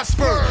 gauge my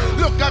spur.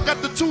 Look, I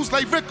got the tools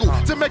like Rickle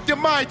to make your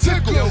mind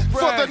tickle.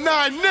 For the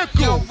 9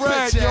 nickel.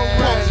 Punk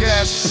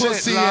ass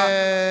pussy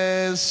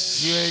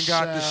ass. You ain't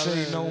got to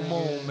say no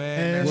more,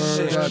 man.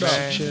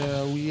 That's it,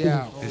 man. We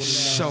out. It's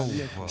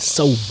sober.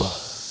 Sober.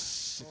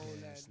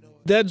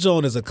 That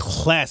joint is a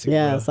classic.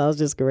 Yes, bro. I was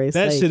just going to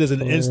That say. shit is an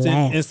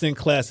classic. instant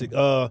classic.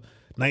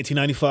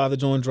 1995, the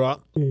joint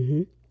dropped.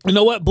 Mm-hmm. You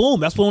know what?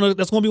 Boom. That's going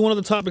to be one of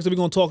the topics that we're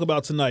going to talk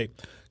about tonight.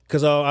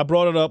 Because I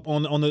brought it up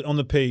on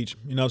the page.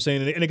 You know what I'm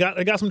saying? And it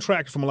got some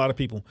traction from a lot of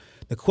people.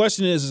 The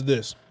question is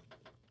this: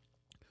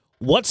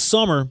 what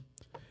summer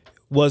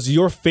was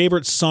your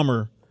favorite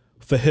summer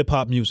for hip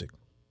hop music?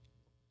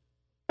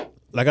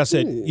 Like I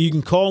said, you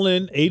can call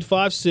in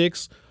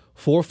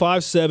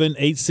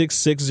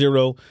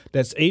 856-457-8660.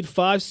 That's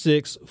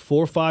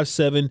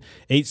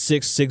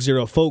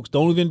 856-457-8660. Folks,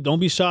 don't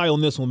be shy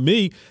on this one.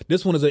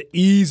 This one is an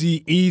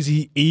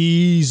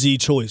easy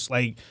choice.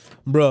 Like,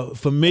 bro,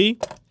 for me,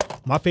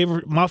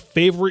 my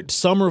favorite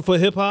summer for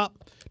hip hop,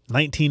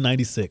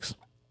 1996.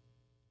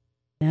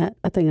 Yeah,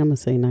 I think I'm gonna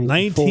say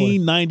 94.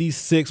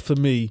 1996 for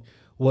me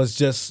was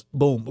just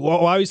boom.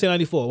 Why are you saying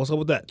 94? What's up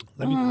with that?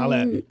 Let me holla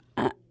at me.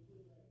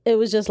 It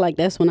was just like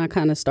that's when I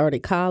kind of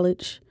started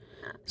college,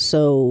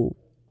 so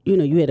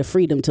you had the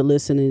freedom to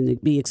listen and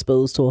be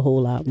exposed to a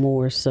whole lot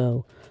more.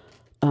 So,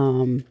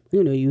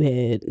 you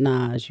had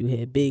Nas, you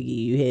had Biggie,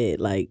 you had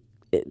like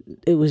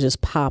it was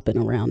just popping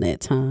around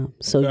that time.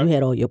 So you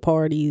had all your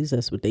parties.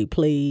 That's what they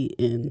played,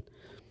 and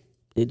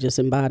it just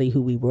embodied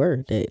who we were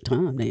at that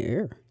time, that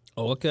era.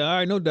 Oh, okay, all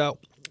right, no doubt.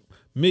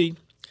 Me,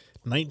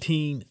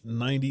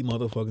 1990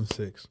 motherfucking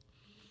 6.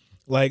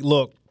 Like,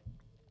 look,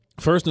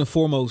 first and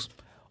foremost,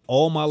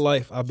 all my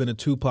life I've been a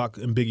Tupac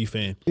and Biggie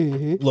fan.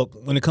 Mm-hmm. Look,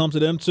 when it comes to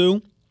them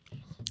two,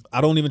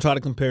 I don't even try to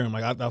compare them.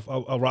 Like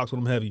I rocks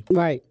with them heavy.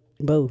 Right,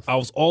 both. I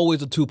was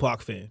always a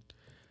Tupac fan.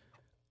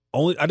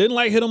 I didn't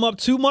like Hit 'Em Up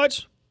too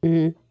much,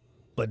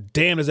 but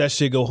damn, does that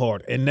shit go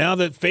hard. And now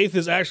that Faith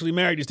is actually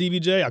married to Stevie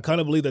J, I kind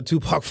of believe that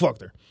Tupac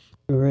fucked her.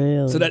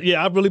 Really? So that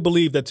I really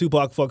believe that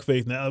Tupac fucked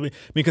Faith now. I mean,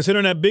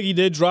 considering that Biggie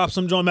did drop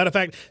some joint. Matter of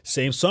fact,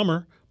 same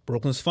summer,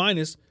 Brooklyn's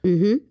Finest.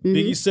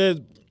 Biggie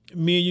said,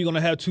 "Me and you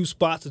gonna have 2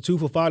 spots, the 2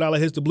 for $5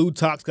 hits. The Blue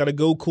Tox gotta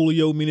go.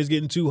 Coolio, mean it's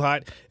getting too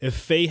hot. If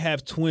Faye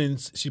have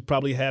twins, she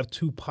probably have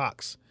 2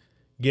 Pacs.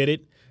 Get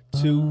it?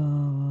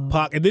 2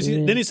 Pac." And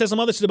then he said some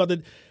other shit about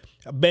the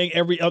bang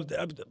every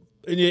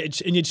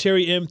in your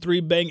Cherry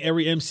M3 bang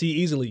every MC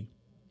easily.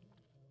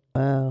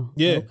 Wow.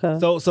 Yeah.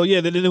 Okay. So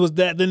yeah. Then it was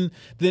that.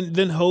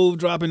 Then Hove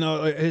dropping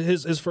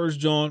his first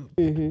joint.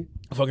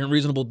 Fucking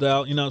Reasonable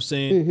Doubt. You know what I'm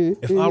saying?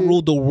 If I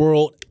ruled the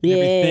world,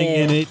 everything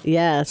in it.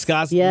 Yes.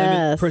 Sky's the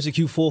limit.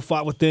 Persecute full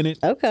fight within it.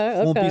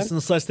 Okay. Won't be some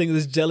such thing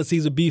as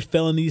jealousies or beef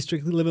felonies.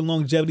 Strictly living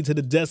longevity to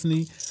the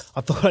destiny.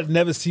 I thought I'd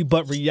never see,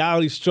 but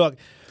reality struck.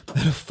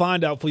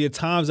 Find out for your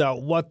times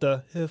out. What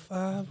the? If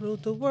I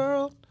ruled the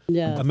world.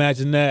 Yeah.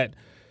 Imagine that.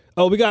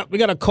 Oh, we got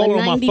a caller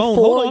on my phone.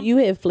 Hold on. You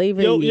had flavor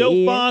in your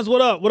ear. Fonz,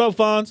 what up? What up,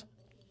 Fonz?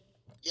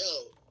 Yo.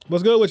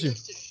 What's good with you?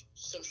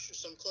 Some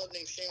club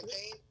named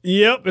Champagne?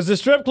 Yep, it's a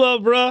strip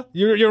club, bruh.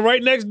 You're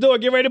right next door.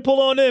 Get ready to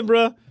pull on in,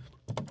 bruh.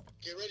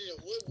 Get ready to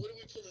what? What are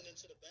we pulling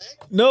into the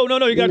back? No. You got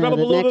to drive up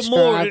a little bit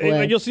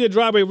more. You'll see a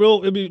driveway.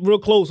 It'll be real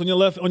close on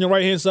your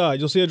right hand side.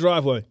 You'll see a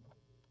driveway.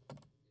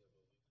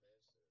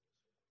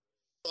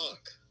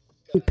 Fuck.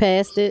 You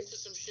passed it.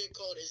 Some shit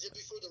called, is it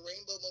before the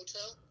Rainbow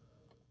Motel?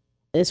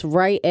 It's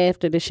right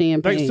after the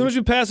Champagne. Like, as soon as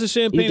you pass the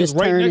Champagne, it's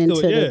right next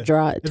to it.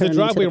 Yeah, it's a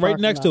driveway right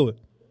next to it.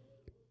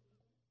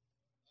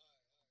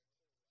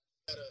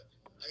 I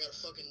gotta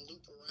fucking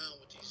loop around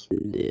with these.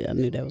 Yeah, I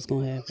knew that was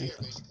gonna happen. Here,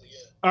 basically,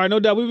 yeah. All right, no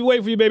doubt. We'll be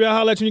waiting for you, baby. I'll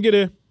holler at you when you get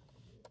here.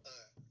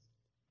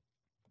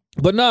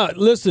 But nah,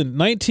 listen,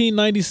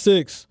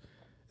 1996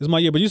 is my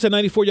year. But you said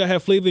 94, y'all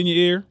have flavor in your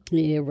ear.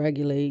 Yeah,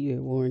 regulate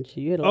your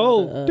warranty. You had a Oh,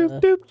 lot of, doop,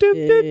 doop, doop,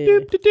 doop,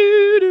 doop,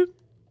 doop, doop.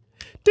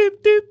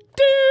 Doop, doop,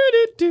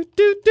 doop, doop,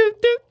 doop, doop,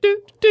 doop,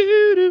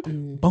 doop,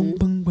 doop. Boom,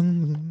 boom,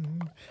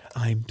 boom.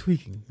 I'm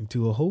tweaking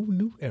into a whole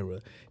new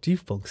era.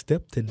 G-Funk,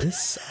 step to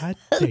this, I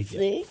tell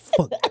you.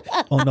 Funk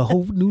on a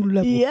whole new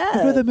level. Yes.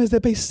 The rhythm is the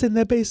bass and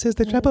the bass is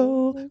the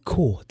treble.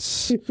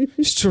 Chords,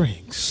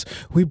 strings,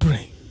 we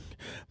bring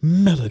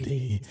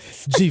melody.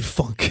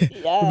 G-Funk.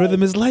 Yes.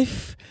 Rhythm is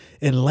life.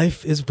 And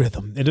life is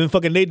rhythm. And then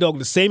fucking Nate Dogg,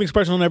 the same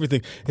expression on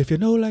everything. If you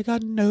know like I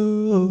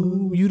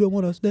know, you don't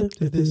want to step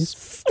to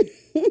this.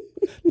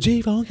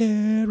 G-Funk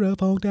era,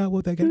 funked out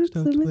with that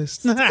gangsta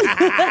twist.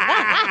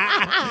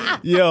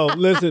 Yo,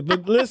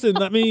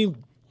 listen, I mean,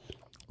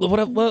 what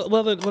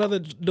other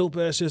dope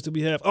ass shits do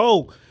we have?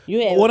 Oh, you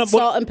had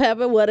Salt and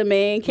Pepper. What a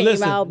Man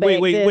came out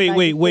back then.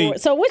 Wait.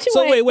 So what you?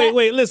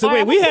 Listen,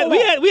 right, we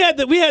had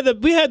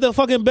the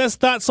fucking best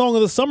thought song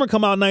of the summer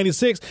come out in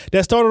 '96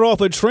 that started off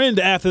a trend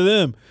after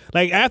them.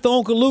 Like after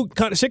Uncle Luke,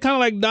 shit kind of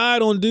like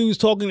died on dudes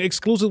talking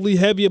exclusively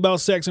heavy about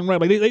sex and rap.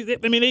 Like they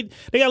got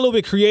a little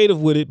bit creative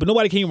with it, but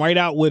nobody came right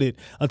out with it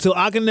until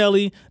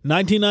Akinyele,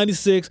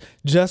 1996.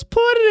 Just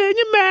put it in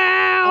your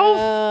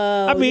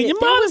mouth. I mean, yeah, your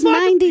that was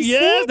motherfucker. 96?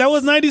 Yes, that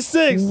was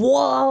 96.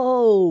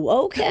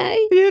 Whoa.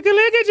 Okay. You can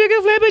lick it, you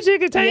can flip it, you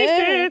can taste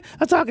it.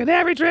 I'm talking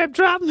every trip,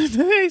 drop and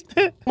taste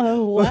it.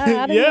 Oh wow!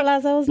 I didn't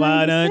realize that was 96.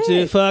 Why don't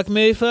you fuck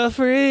me for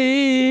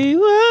free?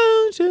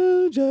 Won't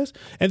you just?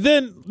 And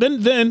then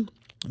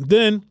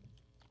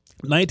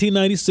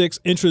 1996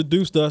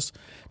 introduced us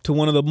to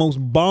one of the most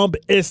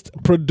bombist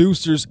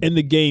producers in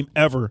the game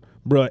ever,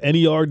 bruh.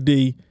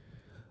 NERD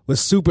with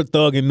Super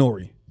Thug and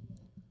Nori.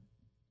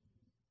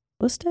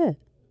 What's that?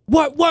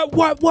 What?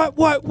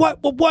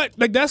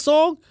 Like that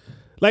song?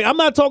 Like I'm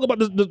not talking about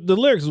the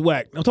lyrics is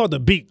whack. I'm talking the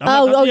beat.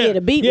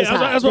 The beat was hot.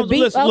 That's what the beat.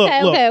 Listen,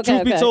 Okay, look.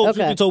 Truth be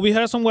told, we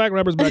had some whack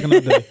rappers back in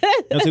the day.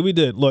 I say we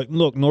did. Look,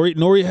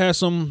 Nori has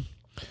some.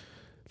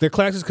 They're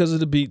classics because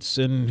of the beats,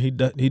 and he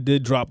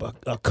did drop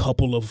a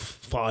couple of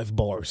 5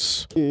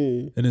 bars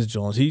in his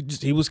joints.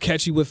 He was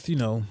catchy with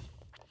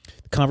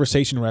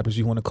conversation rappers,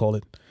 you want to call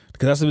it,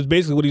 because that's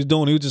basically what he's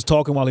doing. He was just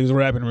talking while he was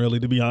rapping,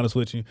 really, to be honest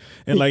with you.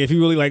 And like if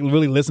you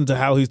really listen to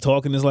how he's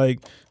talking, it's like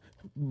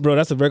Bro,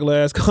 that's a regular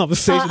ass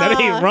conversation. That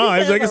ain't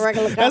rhymes. Like, that's a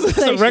regular that's a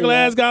conversation, regular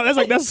ass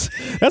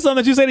conversation. That's something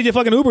that you say to your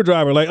fucking Uber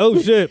driver. Like,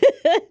 oh shit.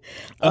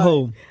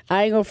 Oh,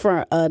 I ain't gonna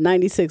front.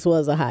 96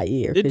 was a hot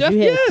year because It you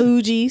had def- yeah.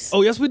 Fugees.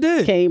 oh yes we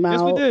did. Came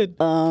Yes we out. did.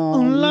 La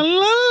la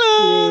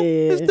la.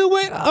 yeah. It's the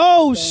way.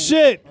 Oh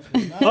shit.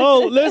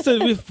 Oh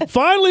listen, we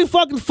finally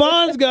fucking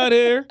Fonz got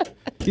here.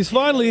 He's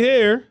finally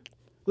here.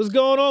 What's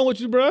going on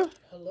with you, bro?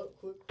 Hello,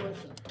 quick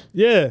question.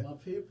 Yeah. My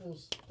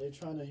peoples, they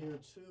trying to hear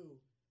too.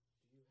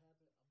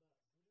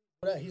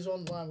 He's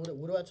on the line.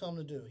 What do I tell him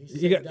to do? He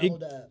said download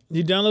the app.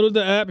 You downloaded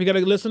the app. You got to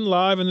listen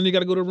live, and then you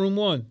got to go to room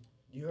 1.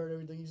 You heard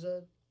everything he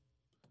said?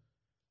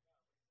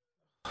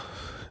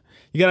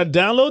 You got to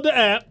download the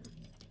app.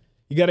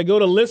 You got to go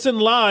to listen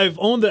live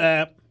on the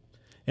app,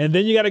 and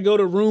then you got to go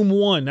to room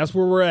 1. That's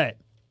where we're at.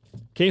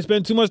 Can't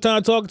spend too much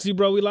time talking to you,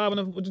 bro. We live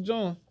with the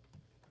John.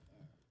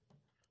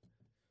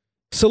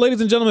 So,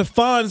 ladies and gentlemen,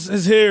 Fonz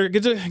is here.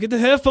 Get the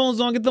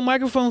headphones on. Get the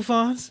microphone,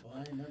 Fonz. Well, I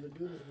ain't never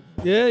do this before.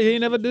 Yeah, you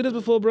ain't never do this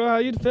before, bro. How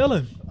you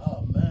feeling?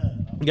 Oh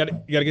man. You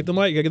gotta get the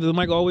mic. You gotta get the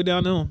mic all the way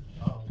down to him.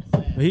 Oh,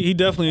 man. He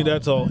definitely ain't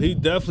that tall. He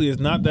definitely is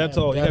not that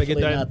tall. You gotta get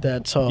Definitely that. not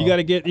that tall. You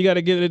gotta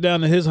get it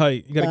down to his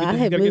height. You gotta Well, get. I You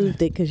had gotta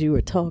moved it because you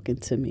were talking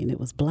to me and it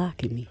was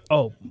blocking me.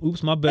 Oh,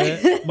 oops, my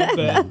bad. My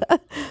bad.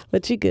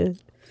 But you good.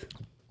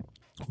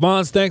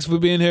 Fonz, thanks for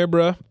being here,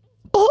 bro.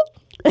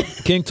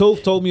 King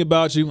Toph told me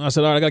about you. I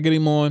said, all right, I gotta get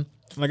him on.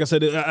 Like I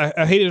said,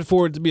 I hated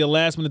for it to be a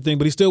last minute thing,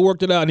 but he still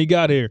worked it out and he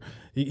got here.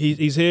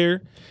 He's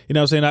here. You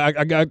know what I'm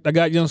saying? I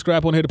got Young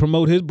Scrap on here to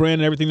promote his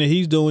brand and everything that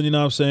he's doing, you know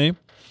what I'm saying?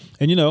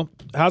 And you know,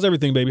 how's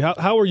everything, baby?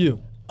 How are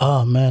you?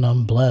 Oh man,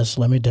 I'm blessed.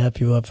 Let me dap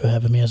you up for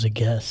having me as a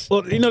guest.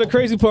 Well, you know, the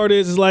crazy part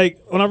is like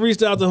when I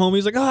reached out to him,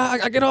 he's like,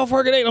 I get off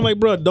work at 8. I'm like,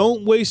 bro,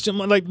 don't waste your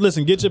money. Like,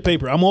 listen, get your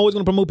paper. I'm always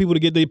gonna promote people to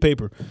get their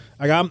paper.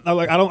 Like, I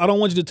don't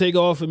want you to take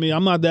off of me.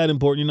 I'm not that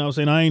important, you know what I'm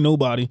saying? I ain't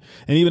nobody.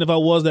 And even if I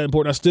was that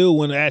important, I still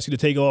wouldn't ask you to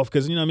take off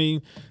because, you know what I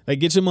mean? Like,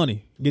 get your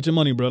money. Get your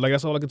money, bro. Like,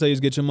 that's all I can tell you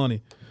is get your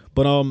money.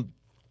 But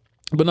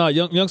no,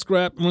 Young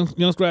Scrap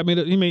made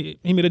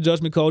a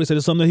judgment call. He said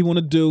it's something that he want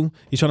to do.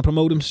 He's trying to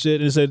promote him shit,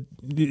 and he said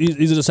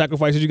these are the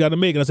sacrifices you got to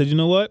make. And I said, you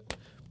know what?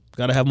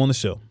 Got to have him on the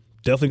show.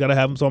 Definitely got to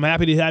have him. So I'm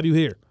happy to have you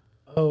here.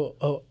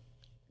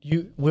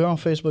 We're on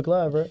Facebook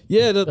Live, right?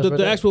 Yeah,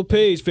 the actual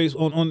page, on you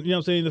know what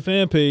I'm saying, the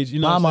fan page.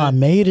 You know, Mama, I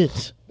made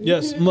it.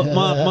 Yes, mom.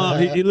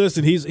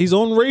 Listen, he's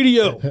on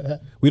radio.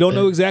 We don't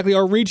know exactly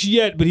our reach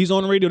yet, but he's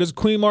on radio. There's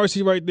Queen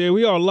Marcy right there.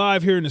 We are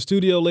live here in the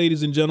studio,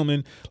 ladies and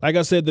gentlemen. Like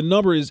I said, the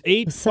number is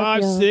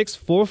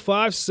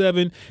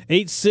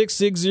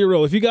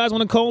 856-457-8660. If you guys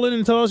want to call in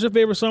and tell us your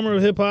favorite summer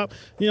of hip hop,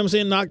 you know what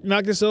I'm saying,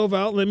 knock yourself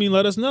out.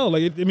 Let us know.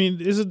 Like,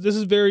 this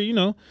is very, you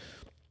know,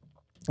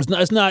 it's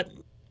not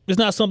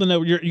something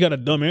that you got a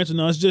dumb answer.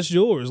 No, it's just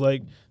yours.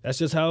 Like, that's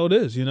just how it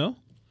is, you know?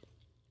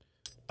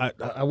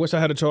 I wish I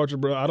had a charger,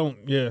 bro. I don't,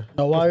 yeah.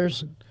 No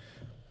wires?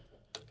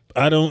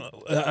 I don't,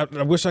 I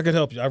wish I could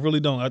help you. I really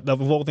don't.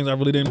 Of all things, I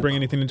really didn't bring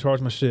anything to charge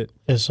my shit.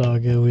 It's all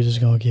good. We just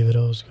going to keep it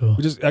old school.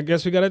 I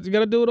guess you gotta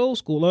do it old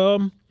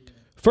school.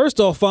 First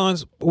off,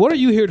 Fonz, what are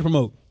you here to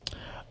promote?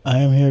 I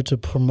am here to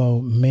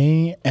promote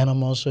me, and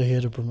I'm also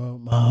here to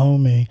promote my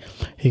homie.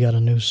 He got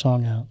a new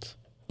song out.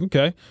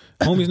 Okay.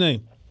 Homie's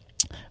name?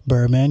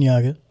 Birdman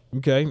Yaga.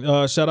 Okay.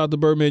 Shout out to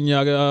Birdman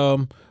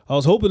Yaga. I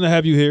was hoping to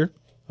have you here.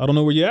 I don't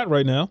know where you're at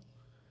right now.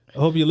 I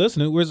hope you're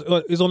listening.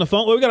 He's on the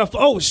phone. Oh, we got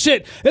oh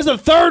shit! It's a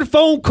third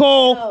phone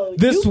call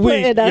this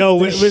week.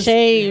 Yo,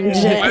 shame,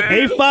 Jack.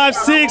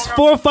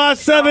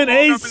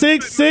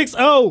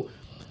 856-457-8660.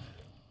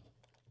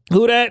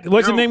 Who that?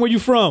 What's your name? Where you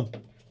from?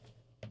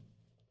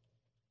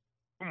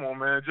 Come on,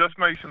 man. Just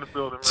Nice in the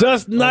building, man.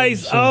 Just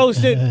Nice. Oh,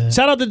 shit.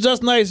 Shout out to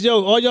Just Nice.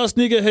 Yo, all y'all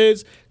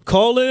sneakerheads,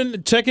 call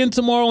in, check in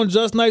tomorrow on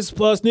Just Nice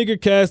Sneaker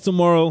Cast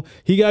tomorrow.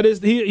 He got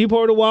he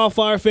part of the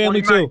Wildfire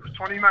family, 29th, too.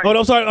 29th. Oh,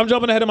 I'm sorry. I'm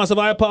jumping ahead of myself.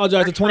 I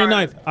apologize. The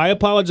 29th. I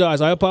apologize.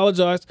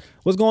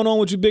 What's going on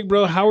with you, big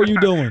bro? How are you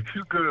doing?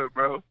 You good,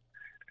 bro.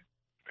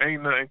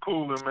 Ain't nothing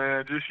cooler,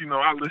 man. Just, you know,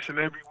 I listen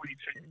every week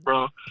to you,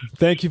 bro.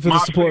 Thank you for the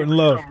support and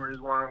love. Summer is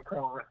why I'm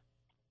calling.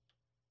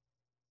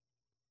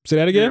 Say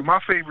that again? Yeah,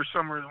 my favorite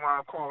summer is why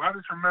I'm calling. I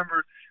just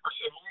remember, I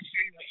said, my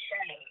favorite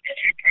summer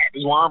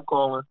is why I'm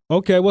calling.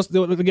 Okay,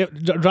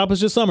 drop us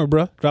your summer,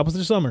 bro. Drop us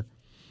your summer.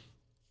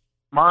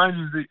 Mine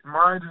is the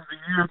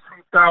year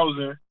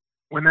 2000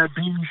 when that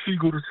Beanie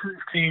Siegel, The Truth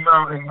came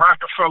out and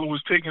Rockefeller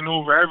was taking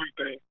over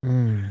everything.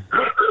 I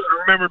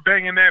remember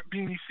banging that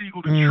Beanie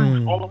Siegel, The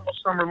Truth, all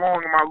summer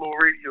long in my little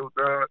radio,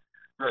 dog.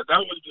 That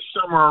was the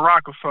summer of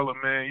Rockefeller,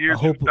 man. Year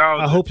 2000.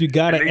 I hope you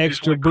got an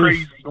extra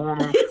booth.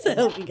 I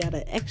hope you got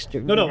an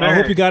extra. No. I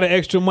hope you got an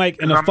extra mic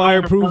and a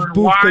fireproof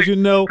booth because I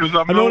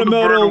know the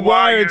metal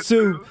wire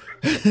too.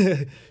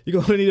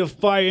 You're gonna need a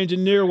fire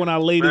engineer when I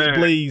lay this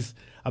blaze.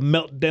 a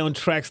meltdown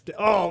track.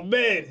 Oh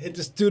man, hit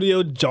the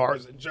studio,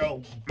 Jars and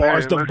Joe,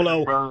 bars to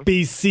blow. Bro.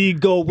 BC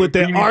go with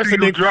that BC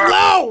arsenic drop.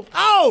 flow.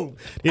 Oh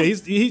yeah,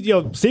 he's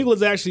Siegel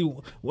is actually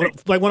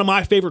one of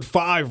my favorite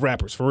 5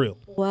 rappers for real.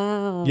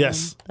 Wow.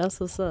 Yes. That's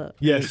what's up.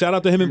 Yeah, shout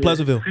out to him in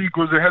Pleasantville. Zeke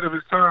was ahead of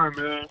his time,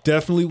 man.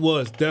 Definitely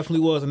was,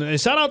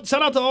 and shout out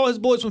to all his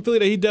boys from Philly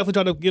that he definitely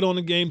tried to get on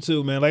the game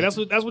too, man. Like that's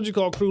what you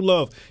call crew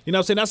love. You know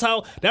what I'm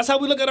saying? That's how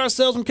we look at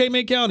ourselves from Cape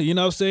May County. You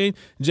know what I'm saying?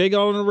 Jay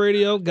got on the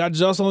radio, got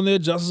Just on there,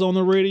 Just is on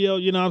the radio.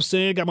 You know what I'm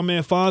saying? Got my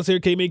man Fonz here,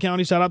 Cape May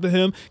County. Shout out to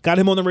him. Got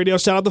him on the radio.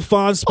 Shout out to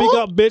Fonz. Speak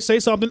up, bitch. Say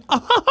something.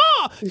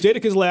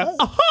 Jadakiss laugh.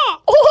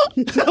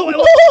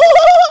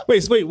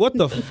 Wait, what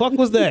the fuck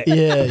was that?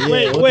 Yeah.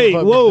 Wait,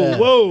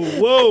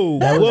 whoa.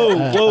 I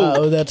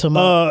owe that to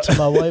my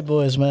white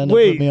boys, man.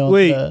 They put me on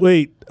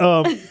Wait.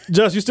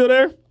 Just, you still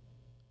there?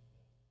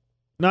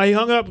 Nah, he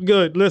hung up.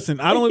 Good. Listen,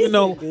 I don't even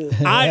know.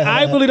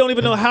 I really don't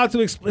even know how to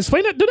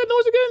explain that. Do that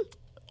noise again?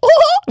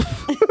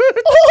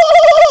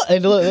 Hey,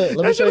 look,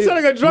 let me show you.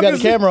 Sound like a drunken, you got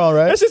the camera on,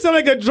 right? That shit sound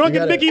like a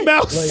drunken Mickey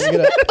Mouse. Wait,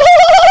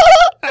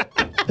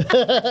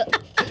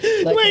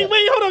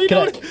 hold on. You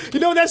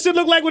know what that shit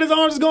look like when his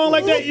arms is going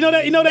like that? You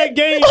know that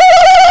game?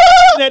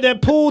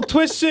 that pool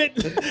twist shit?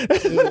 Pull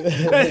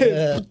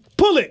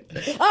it.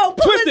 Oh,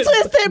 pull it,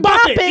 twist it,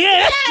 bop it.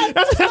 Yeah.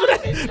 That's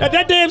what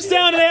that damn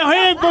sound in that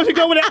hand supposed to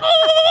go with that.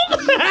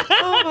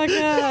 Oh my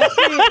God.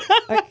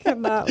 I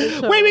cannot.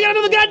 Wait, we got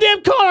another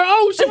goddamn caller.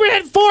 Oh shit, we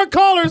had 4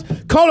 callers.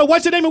 Caller,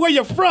 what's your name and where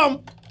you're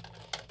from?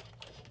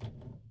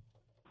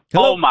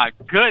 Hello? Oh my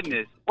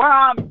goodness. Where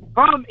I'm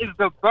from is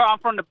I'm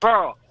from the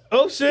borough.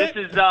 Oh shit.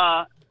 This is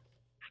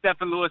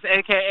Stephen Lewis,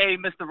 aka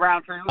Mr.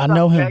 Roundtree. I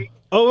know him. Jay?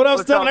 Oh, what up,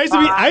 Stephen?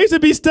 I used to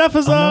be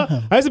Stephen's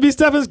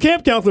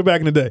camp counselor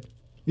back in the day.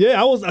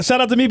 Yeah, I was. Shout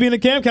out to me being a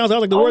camp counselor. I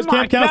was like the worst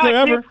camp counselor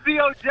ever.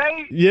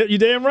 COJ? Yeah, you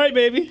damn right,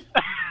 baby.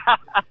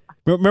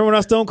 Remember when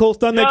I Stone Cold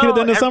stunned that kid at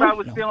the end of summer?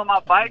 Everybody was stealing my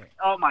bike.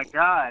 Oh my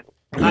God,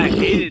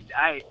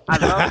 I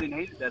loved and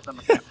hated that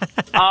summer camp.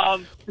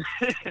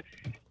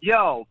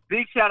 Yo,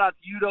 big shout out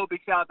to you though. Big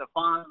shout out to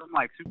Fonz. I'm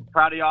like super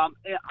proud of y'all.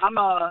 I'm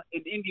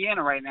in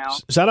Indiana right now.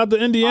 Shout out to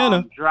Indiana.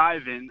 I'm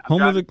driving.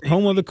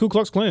 Home of the Ku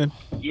Klux Klan.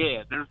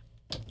 Yeah, there's.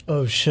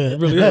 Oh shit!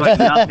 Really there's like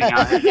nothing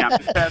out here. Yeah, I'm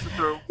just passing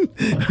through.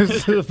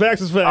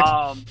 Facts is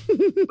facts.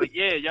 But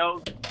yeah,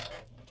 yo.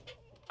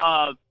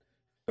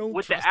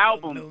 With the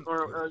album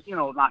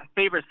or my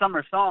favorite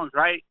summer songs,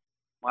 right?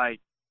 Like,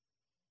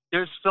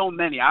 there's so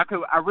many. I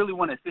really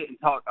want to sit and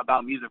talk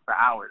about music for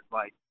hours.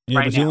 Like, yeah,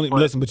 right but you now. only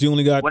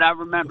only got what I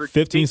remember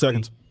 15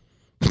 seconds.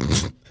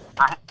 I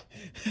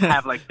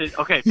have like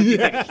 15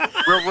 seconds.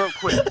 Real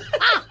quick.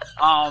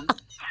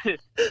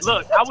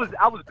 Look, I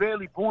was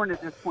barely born at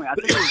this point. I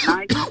think it was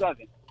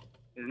 97.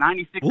 It was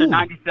 96 or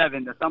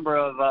 97. The summer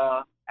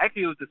of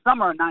actually it was the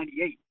summer of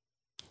 98.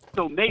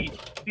 So Mate,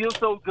 Feel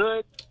So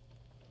Good.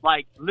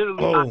 Like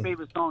literally my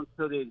favorite song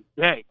to this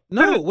day.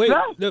 No, wait.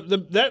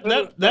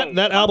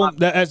 That album.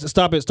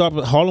 Stop it.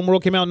 Harlem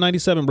World came out in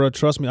 '97, bro.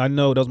 Trust me, I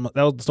know that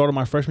was the start of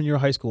my freshman year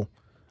of high school.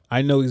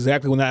 I know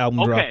exactly when that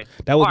album dropped.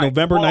 That was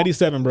November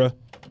 '97, bro.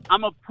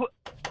 I'm gonna put.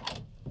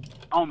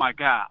 Oh my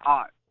God! All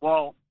right.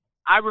 Well,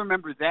 I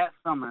remember that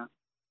summer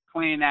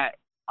playing that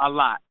a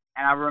lot,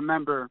 and I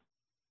remember.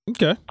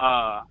 Okay.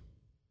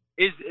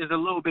 Is a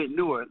little bit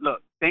newer.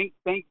 Look, you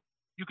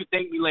could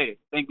thank me later.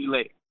 Thank me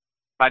later,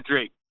 by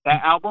Drake.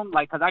 That album,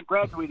 like, because I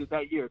graduated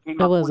that year. It came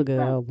that out was a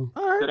good album.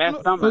 All right. So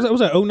that summer.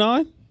 Was that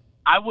 09?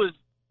 I was,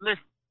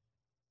 listen.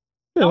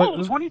 Yeah, no,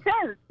 2010.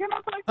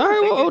 All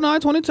right, well, 09,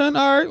 2010.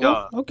 All right,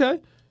 well, okay.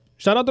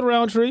 Shout out to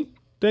Roundtree.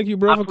 Thank you,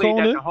 bro, for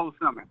calling in. I played that the whole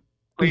summer.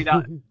 Played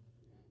that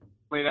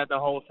the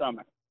whole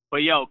summer.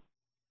 But, yo,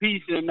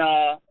 peace and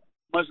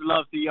much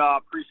love to y'all.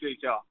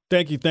 Appreciate y'all.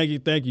 Thank you.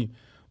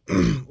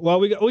 Well,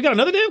 we got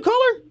another damn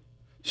caller?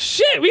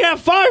 Shit, we have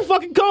 5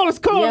 fucking callers.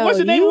 Caller, what's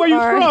your name? Where you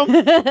from?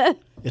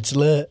 It's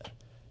lit.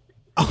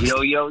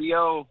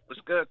 Yo.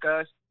 What's good,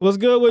 cuz? What's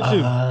good with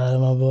you?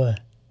 My boy.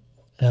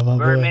 Yeah, my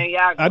Birdman, boy.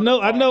 I know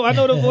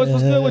the voice.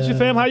 What's good with you,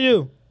 fam? How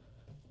you?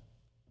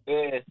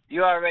 Yeah,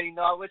 you already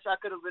know. I wish I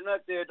could have been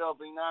up there, though,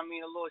 but you know what I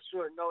mean? A little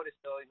short notice,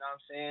 though, you know what I'm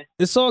saying?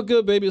 It's all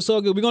good, baby. It's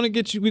all good. We're gonna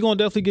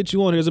definitely get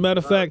you on here. As a matter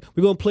of fact,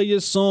 we're gonna play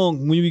your song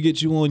when we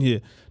get you on here.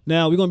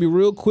 Now, we're gonna be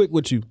real quick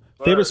with you.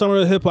 Favorite summer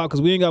of hip hop,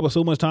 because we ain't got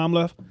so much time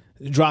left.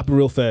 Drop it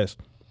real fast.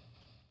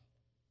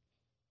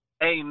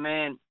 Hey,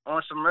 man,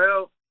 on some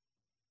real,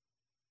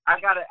 I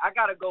gotta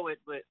go with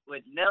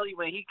Nelly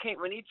when he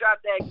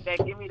dropped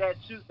that give me that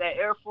suit, that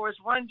Air Force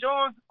One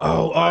joint.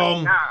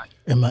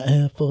 In my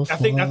Air Force I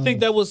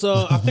think that was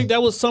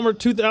summer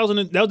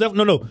 2000.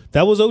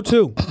 That was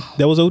 02.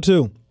 That was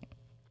 02.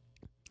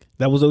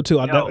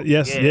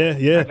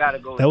 Yeah. I gotta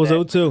go. That was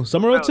that. 02.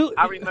 Summer 02.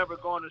 I remember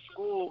going to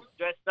school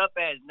dressed up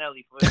as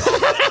Nelly for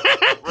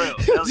real.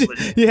 Nelly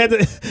was You had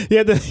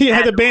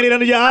the Band-Aid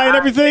under your eye and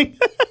everything.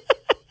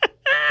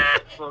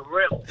 For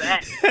real,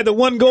 had the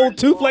one gold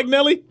tooth like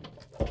Nelly.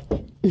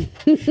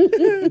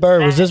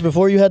 Bird, was this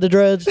before you had the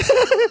dreads?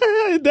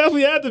 It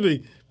definitely had to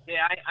be.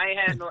 Yeah, I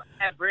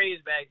had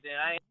braids back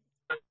then.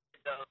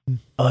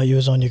 Oh, you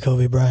was on your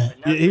Kobe Bryant.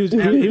 Yeah, he was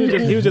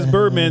just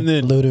Birdman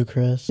then.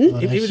 Ludacris.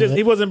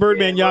 He wasn't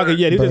Birdman Yaga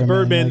yet. He was just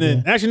Birdman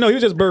then. Actually, no, he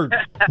was just Bird.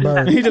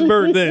 He just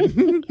Bird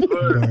then.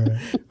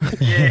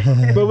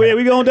 But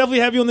we gonna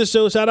definitely have you on the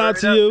show. Shout out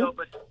to you.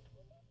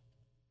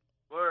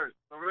 Word.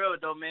 For real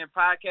though, man.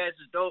 Podcast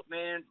is dope,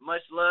 man.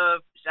 Much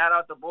love. Shout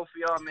out to both of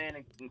y'all, man,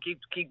 and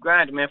keep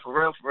grinding, man. For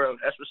real.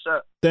 That's what's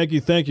up. Thank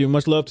you.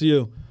 Much love to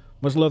you.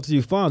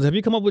 Fonz, have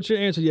you come up with your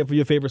answer yet for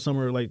your favorite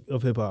summer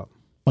of hip hop?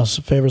 My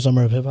favorite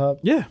summer of hip hop?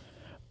 Yeah.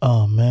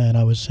 Oh man,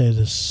 I would say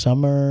the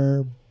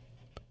summer.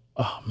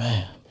 Oh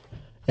man,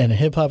 and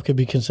hip hop could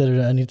be considered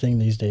anything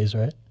these days,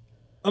 right?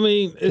 I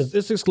mean,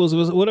 it's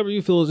exclusive. Whatever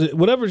you feel is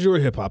whatever's your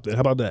hip hop. Then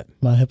how about that?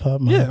 My hip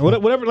hop.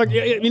 Whatever. Like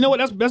you know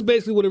what? That's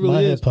basically what it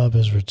really is. My hip hop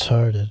is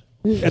retarded.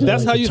 And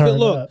that's how you feel.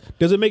 Look,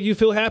 does it make you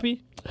feel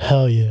happy?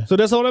 Hell yeah. So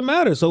that's all that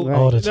matters. So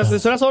all the time.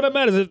 That's all that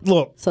matters.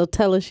 Look. So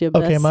tell us your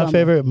best. Okay,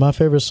 my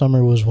favorite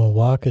summer was when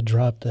Waka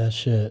dropped that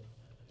shit.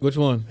 Which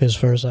one? His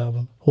first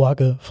album,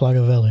 Waka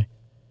Flockavelli.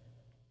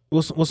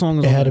 What song was it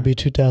on had there? to be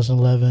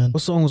 2011. What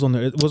song was on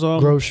there? It was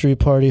Grove Street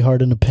Party,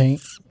 Hard in the Paint.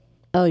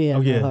 Oh yeah.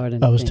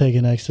 I was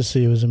taking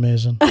ecstasy. It was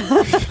amazing.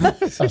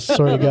 I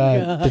swear to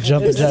God, the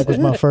jumping jack was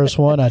my first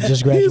one. I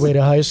just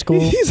graduated high school.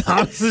 He's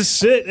honest as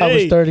shit. I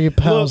was 30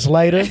 pounds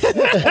lighter,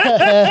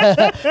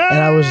 and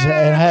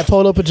I had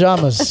polo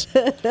pajamas.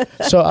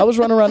 So I was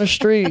running around the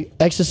street,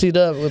 ecstasied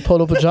up with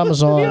polo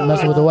pajamas on,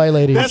 messing with the white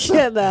ladies.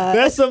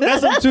 That's some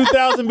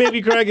 2000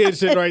 baby crackhead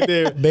shit right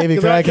there. Baby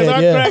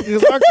crackhead,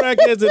 Because our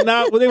crackheads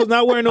they was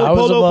not wearing no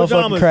polo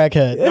pajamas.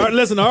 Crackhead.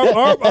 Listen, our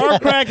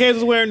crackheads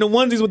was wearing the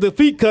onesies with the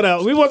feet cut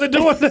out. We wasn't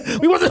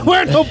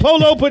wearing no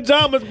polo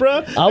pajamas,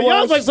 bro.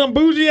 Y'all was like some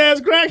bougie ass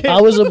crackhead. I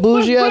was a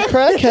bougie ass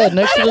crackhead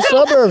next to the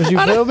suburbs. You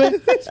feel me?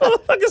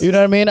 You know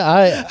what I mean?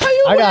 I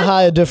got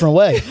high a different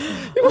way.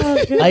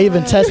 I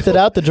even tested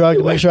out the drug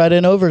to make sure I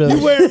didn't overdose.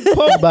 You wearing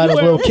by those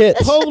little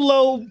kits.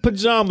 Polo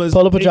pajamas.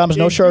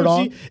 No shirt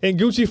on. And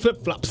Gucci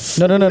flip flops.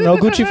 No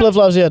Gucci flip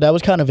flops. Yeah, that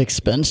was kind of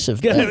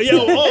expensive. Yo,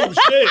 oh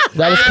shit.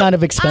 That was kind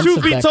of expensive.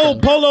 Truth be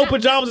told, polo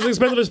pajamas is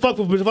expensive as fuck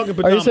for fucking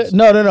pajamas.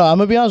 No. I'm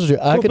gonna be honest with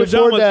you. I could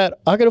afford that.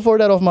 I could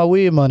afford that off my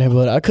weed money,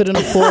 but I couldn't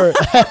afford.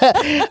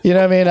 You know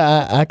what I mean?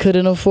 I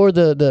couldn't afford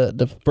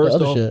the First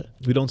other off, shit.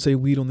 we don't say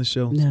weed on the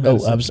show. No.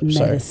 Oh, I'm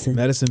sorry.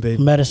 Medicine,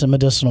 baby.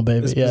 Medicinal,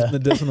 baby. It's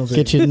medicinal, baby.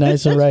 Get you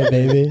nice and right,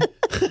 baby.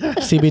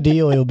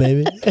 CBD oil,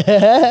 baby.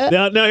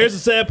 Now here's the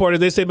sad part: is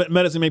they say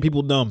medicine make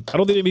people dumb. I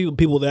don't think they make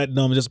people that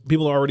dumb. It's just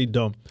people are already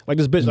dumb. Like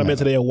this bitch I met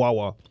today at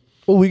Wawa.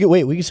 Well, we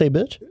can say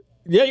bitch.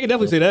 Yeah, you can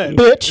definitely say that.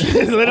 Bitch.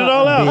 Let it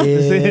all out.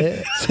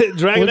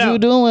 Drag it out. What you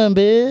doing,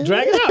 bitch?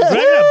 Drag it out.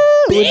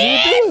 What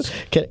you doing?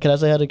 Can I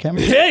say hi to the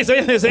camera? Hey, say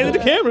it to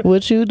the camera.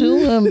 What you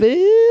doing, bitch?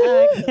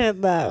 I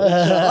cannot.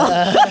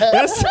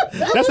 That's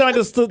like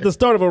the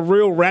start of a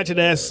real ratchet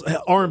ass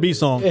R&B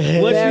song.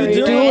 What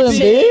you doing,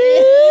 bitch?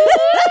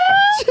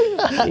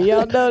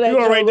 Y'all know that. You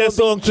gonna write that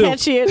song too?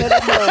 Catchier than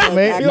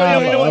a You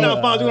know what?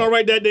 Now, Fonz, we gonna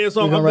write that damn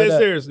song. I'm dead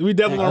serious. We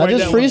definitely gonna write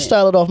that. I just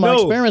freestyle it off my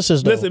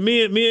experiences, though. Listen,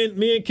 me and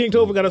King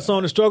Topher got a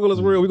song. The Struggle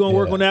Is Real. We gonna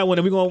work on that one,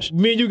 and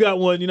me and you got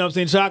one. You know what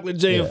I'm saying? Chocolate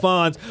J and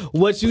Fonz.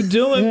 What you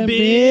doing,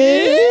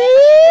 bitch?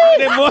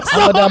 I'm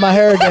gonna dye my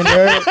hair again,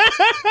 Eric.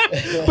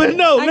 But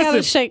no, I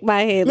gotta shake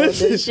my head on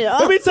this shit.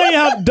 Let me tell you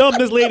how dumb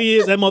this lady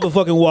is at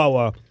motherfucking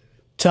Wawa.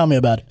 Tell me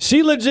about it.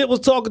 She legit was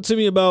talking to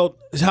me about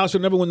how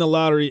she'll never win the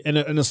lottery, and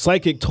a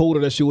psychic told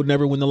her that she would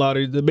never win the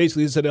lottery.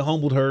 Basically, said it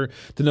humbled her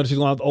to know that she's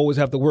going to always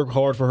have to work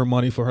hard for her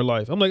money for her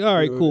life. I'm like, all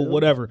right, cool,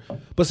 whatever.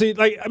 But see,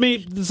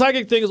 the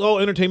psychic thing is all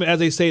entertainment, as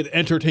they say,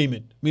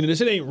 entertainment. Meaning this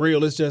shit ain't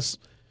real. It's just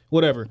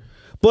whatever.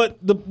 But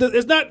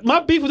it's not my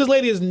beef with this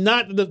lady is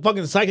not the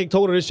fucking psychic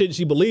told her this shit and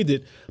she believed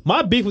it.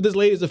 My beef with this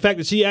lady is the fact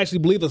that she actually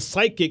believed a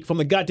psychic from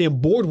the goddamn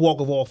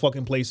boardwalk of all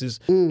fucking places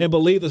and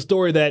believed the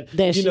story that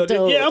you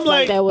know. Yeah, I'm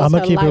like I'm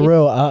gonna keep it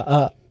real.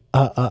 I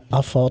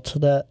fall to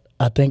that.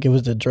 I think it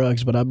was the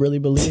drugs, but I really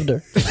believed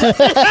her.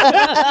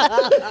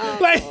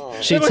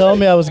 She told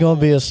me I was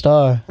gonna be a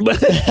star. But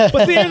see,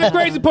 the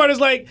crazy part is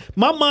like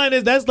my mind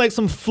is that's like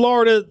some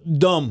Florida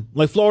dumb,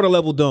 like Florida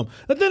level dumb.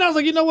 But then I was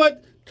like, you know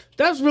what?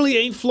 That really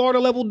ain't Florida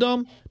level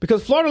dumb,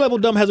 because Florida level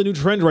dumb has a new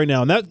trend right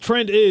now, and that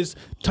trend is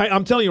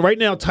I'm telling you right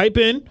now. Type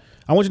in.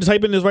 I want you to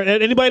type in this right.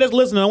 Anybody that's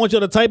listening, I want you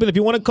to type in. If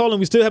you want to call in,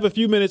 we still have a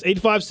few minutes.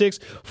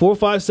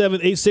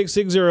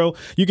 856-457-8660.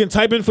 You can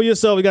type in for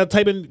yourself. You got to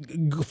type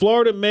in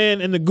Florida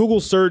man in the Google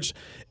search,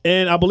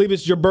 and I believe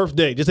it's your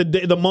birthday, just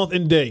the month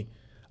and day.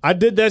 I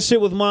did that shit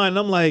with mine, and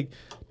I'm like,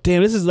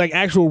 damn, this is like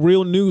actual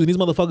real news, and these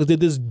motherfuckers did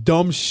this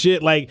dumb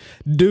shit. Like,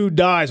 dude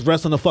dies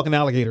wrestling a fucking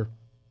alligator.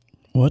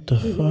 What the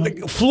fuck?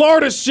 Like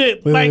Florida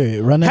shit.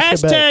 Wait, run that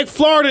shit back. Hashtag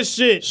Florida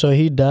shit. So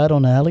he died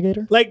on the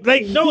alligator? Like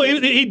no,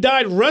 he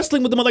died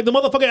wrestling with the like the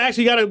motherfucker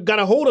actually got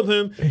a hold of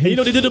him. And you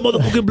know they did the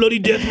motherfucking bloody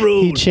death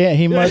roll. He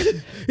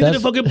did the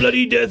fucking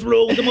bloody death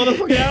roll. The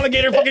motherfucking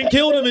alligator fucking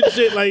killed him and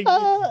shit. Like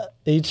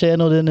He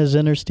channeled in his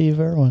inner Steve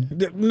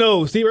Irwin.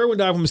 No, Steve Irwin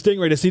died from a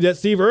stingray. To see that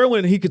Steve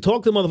Irwin, he could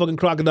talk to motherfucking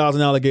crocodiles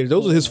and alligators.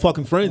 Those were his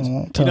fucking friends. You know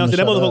what I'm saying?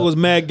 That motherfucker was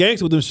mad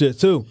gangster with them shit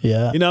too.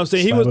 Yeah. You know what I'm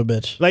saying? He Son was of a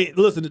bitch. like,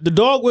 listen, the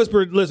dog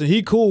whispered, listen,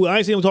 he cool. I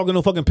ain't seen him talking to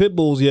no fucking pit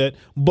bulls yet.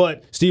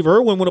 But Steve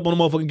Irwin went up on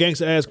the motherfucking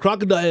gangster ass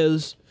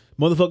crocodiles.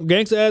 Motherfucking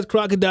gangster ass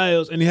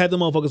crocodiles, and he had the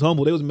motherfuckers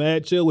humble. They was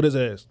mad chill with his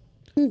ass.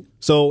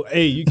 So,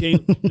 hey, you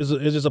can't. It's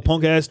just a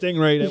punk ass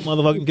stingray that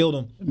motherfucking killed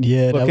him.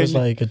 Yeah, But that can was you-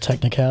 like a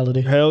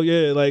technicality. Hell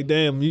yeah, like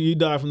damn, you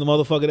died from the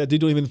motherfucker that you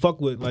don't even fuck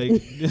with. Like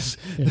this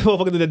the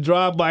motherfucker did a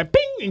drive by,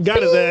 ping, and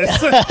got his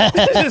ass.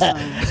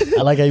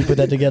 I like how you put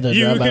that together.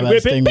 You Drive by can my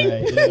whip it,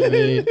 stingray. You know what I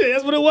mean?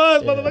 That's what it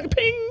was, motherfucker.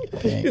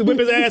 Ping. He whip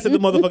his ass at the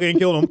motherfucker and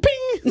killed him. Ping.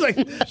 It's like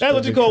that's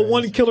what you call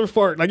one killer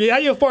fart. Like how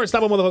your fart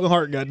stop a motherfucking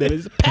heart? Goddamn it!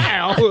 It's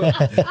pow.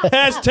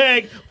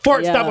 Hashtag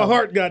fart stop a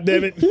heart.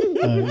 Goddamn it.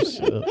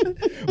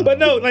 But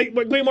no, like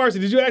Queen Marcy,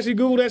 did you actually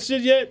Google that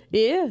shit yet?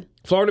 Yeah.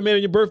 Florida man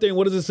on your birthday, and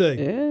what does it say?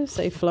 Yeah,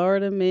 say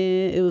Florida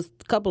man. It was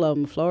a couple of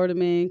them. Florida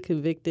man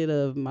convicted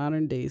of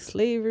modern day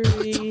slavery.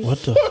 What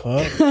the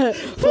fuck?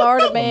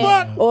 Florida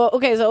man. Or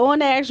okay, so on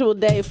the actual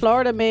day,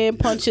 Florida man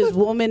punches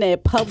woman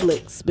at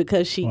Publix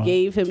because she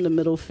gave him the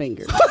middle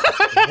finger.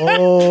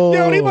 Oh,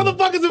 Yo, these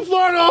motherfuckers in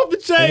Florida off the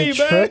chain,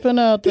 they're man. tripping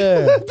out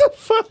there.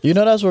 You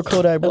know that's where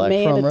Kodak The Black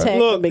man from, right? attacked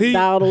Look, a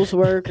McDonald's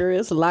worker.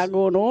 It's a lot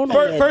going on.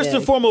 that First day.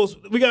 and foremost,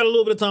 we got a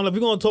little bit of time left. We're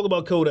going to talk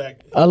about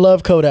Kodak. I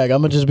love Kodak.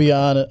 I'm gonna just be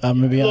honest. I'm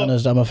gonna be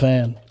honest. I'm a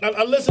fan.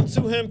 I listened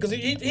to him because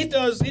he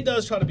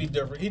does try to be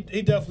different.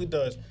 He definitely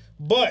does.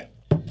 But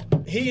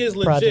he is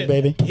legit. Project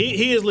Baby.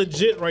 He is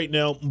legit right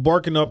now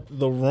barking up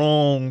the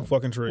wrong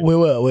fucking tree.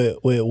 Wait,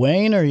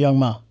 Wayne or Young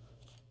Ma?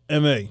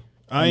 M.A.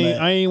 I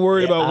ain't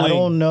worried about I Wayne.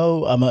 don't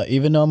know.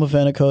 Even though I'm a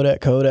fan of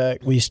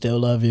Kodak, we still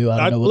love you. I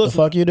don't know what listen,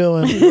 the fuck you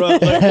doing.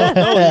 Bruh,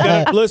 no, you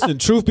gotta, listen,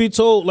 truth be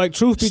told,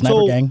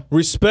 Sniper gang.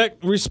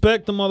 respect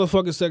the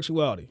motherfucking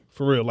sexuality.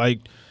 For real.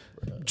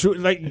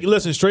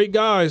 Listen, straight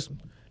guys,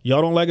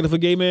 y'all don't like it if a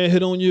gay man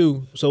hit on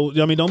you. So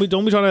I mean, don't be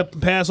trying to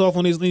pass off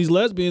on these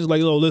lesbians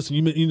like, oh, listen,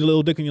 you need a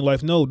little dick in your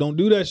life. No, don't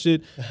do that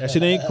shit. That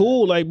shit ain't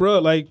cool. Like, bro,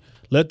 like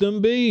let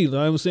them be. You know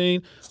what I'm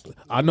saying?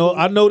 I know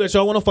that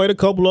y'all want to fight a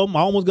couple of them.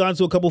 I almost got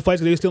into a couple fights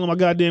because they were stealing my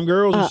goddamn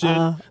girls and shit.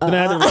 Then I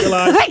had to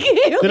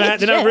realize.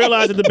 Then I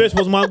realized that the bitch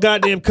was my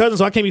goddamn cousin,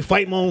 so I can't be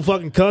fighting my own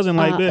fucking cousin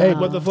like that. Hey,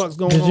 what the fuck's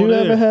going Did on you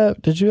there? ever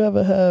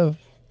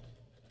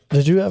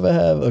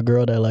have a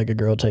girl that like a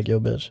girl take your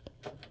bitch?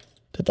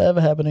 Did that ever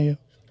happen to you?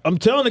 I'm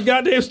telling the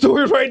goddamn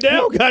story right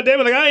now.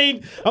 Goddamn it,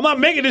 like I'm not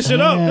making this shit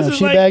up. Damn, This is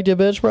she like bagged your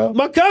bitch, bro.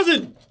 my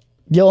cousin.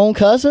 Your own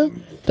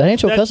cousin? That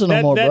ain't your cousin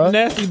no more, that bro.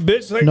 nasty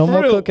bitch. Like, No for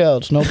more real.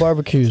 cookouts, no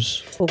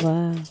barbecues.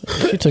 Wow.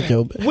 She took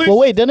your bitch. Well,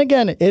 wait. Then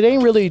again, it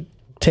ain't really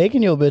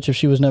taking your bitch if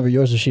she was never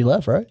yours if she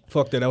left, right?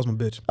 Fuck that. That was my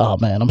bitch. Oh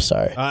man, I'm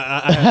sorry.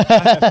 I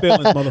have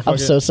feelings, motherfucker. I'm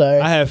so sorry.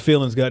 I have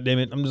feelings. Goddamn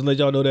it. I'm just letting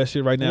y'all know that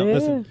shit right now. Yeah.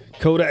 Listen,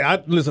 Kodak.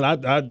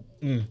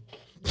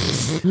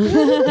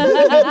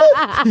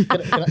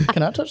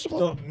 Can I touch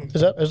someone?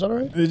 Is that all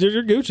right?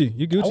 You're Gucci.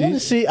 You I want to Gucci.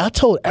 see. I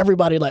told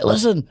everybody, like,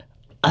 listen,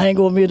 I ain't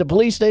gonna be at the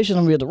police station.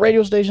 I'm gonna be at the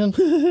radio station.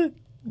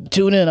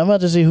 Tune in. I'm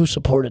about to see who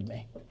supported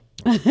me.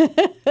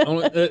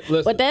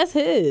 Listen, But that's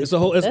his. it's a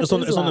whole. It's That's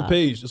on his the lie.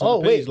 page. It's on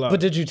Oh the page wait, live. but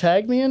did you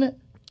tag me in it?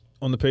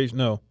 On the page,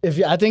 no.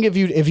 I think if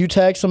you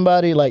tag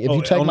somebody, like if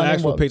you tag on the my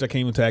actual name, page, I can't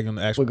even tag on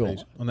the actual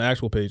page. On the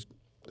actual page,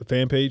 the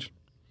fan page.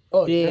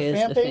 Oh Yeah, your it's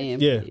fan the page? fan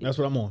Yeah, page. that's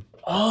what I'm on.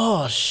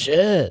 Oh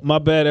shit! My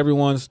bad,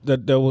 everyone's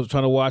that was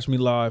trying to watch me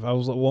live. I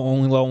was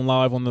only on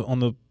live on the On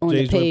the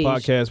Jay's Joint page.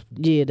 podcast.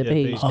 Yeah, the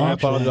page. I Okay.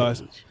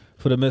 apologize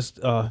for the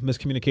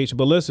miscommunication.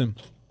 But listen,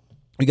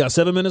 we got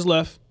 7 minutes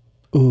left,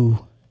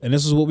 Ooh, and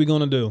this is what we're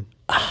gonna do.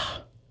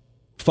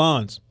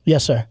 Fonz,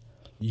 yes, sir.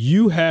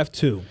 you have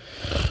to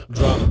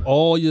drop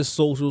all your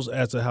socials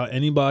as to how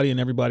anybody and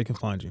everybody can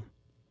find you.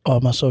 All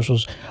my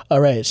socials. All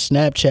right,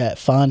 Snapchat,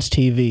 Fonz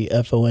TV,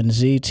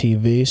 FONZ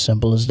TV,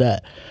 simple as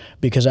that.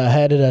 Because I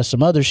had it as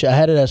some other shit. I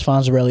had it as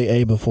Fonzarelli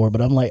A before,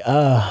 but I'm like,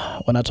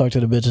 when I talk to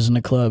the bitches in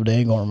the club, they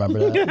ain't gonna remember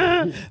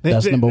that.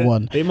 That's number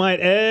one. They might.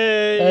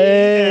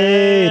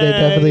 Hey, they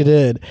definitely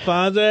did.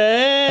 Fonz,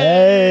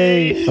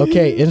 Hey.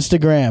 Okay,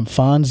 Instagram,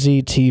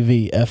 Fonzie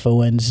TV,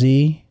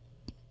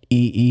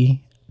 FONZEE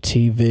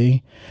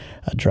TV.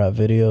 I drop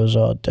videos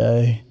all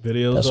day.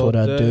 Videos That's all what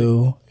I day.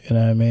 do. You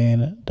know what I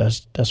mean?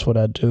 That's what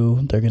I do.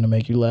 They're gonna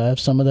make you laugh.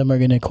 Some of them are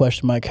gonna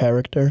question my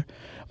character,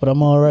 but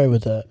I'm all right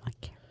with that.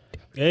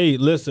 Hey,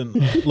 listen,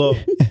 look,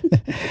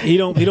 he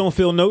don't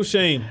feel no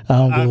shame. I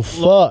don't give a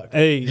fuck.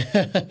 Hey,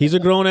 he's a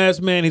grown ass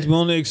man. He's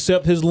willing to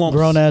accept his lumps.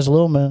 Grown ass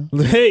little man.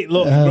 Hey,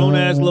 look, grown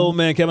ass little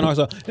man, Kevin Hart.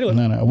 So, anyway,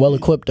 No. Well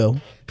equipped though.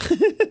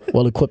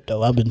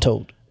 I've been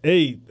told.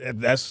 hey,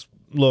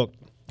 look,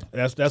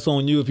 That's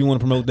on you if you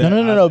want to promote that.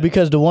 No.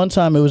 Because the one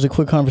time it was a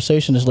quick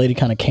conversation, this lady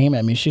kind of came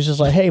at me. She's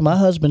just like, "Hey, my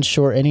husband's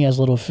short and he has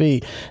little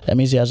feet. That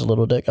means he has a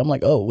little dick." I'm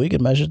like, "Oh, we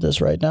can measure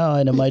this right now,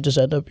 and it might just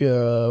end up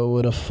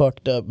with a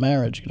fucked up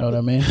marriage." You know what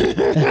I mean?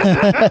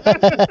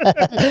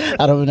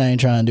 I ain't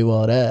trying to do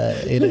all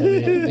that. You know what I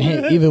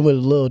mean? Even with a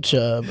little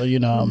chub,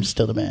 I'm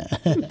still the man.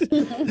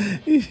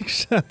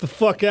 Shut the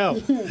fuck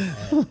out.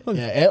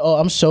 Yeah.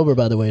 I'm sober,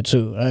 by the way,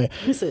 too.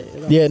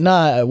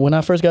 When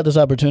I first got this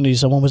opportunity,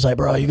 someone was like,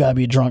 "Bro, you gotta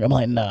be drunk." I'm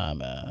like, "Nah,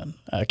 man,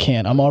 I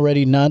can't. I'm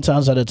already 9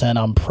 times out of 10.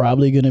 I'm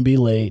probably gonna be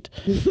late."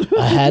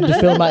 I had to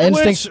feel my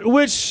instincts.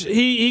 Which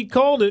he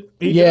called it.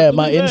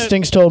 My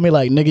instincts told me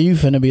like, "Nigga, you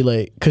finna be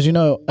late," because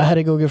I had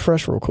to go get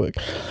fresh real quick.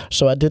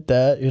 So I did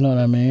that. You know what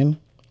I mean?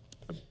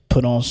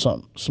 Put on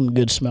some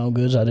good smell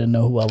goods. I didn't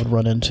know who I would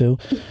run into.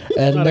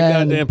 And not then,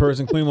 a goddamn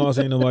person. Queen Moss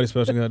ain't nobody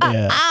special. Goddamn.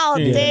 Yeah. Oh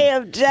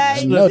damn,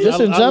 Jay. No, just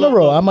in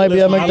general. I might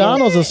be at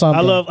McDonald's or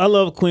something. I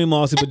love Queen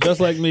Mossy, but just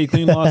like me,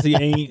 Queen Mossy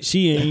ain't shit.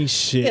 She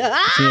ain't you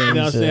know what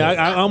I'm saying?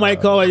 I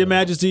might call her Your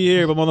Majesty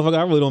here, but motherfucker,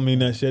 I really don't mean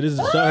that shit. This is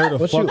shut her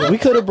the fuck up. We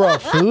could have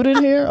brought food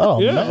in here. Oh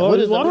yeah. man,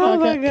 what is that?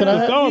 Can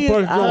I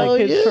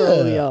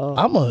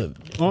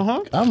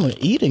I'm an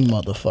eating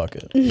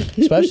motherfucker,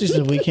 especially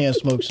since we can't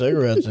smoke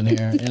cigarettes in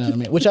here. You know what I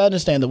mean? Which I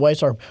understand. The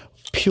whites are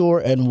pure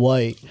and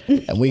white,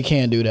 and we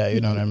can't do that.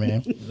 You know what I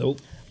mean? Nope.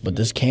 But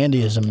this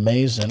candy is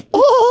amazing.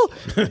 Oh,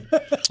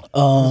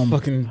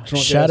 fucking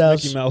drunk shout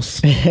ass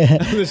outs. Mickey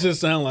Mouse. This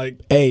just sound like.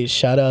 Hey,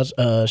 shout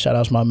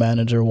outs my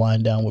manager,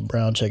 Wind Down with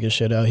Brown. Check his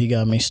shit out. He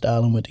got me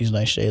styling with these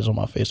nice shades on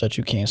my face that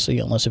you can't see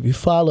unless if you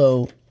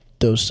follow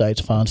those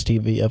sites, Fonz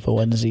TV,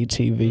 FONZ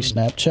TV,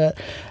 Snapchat,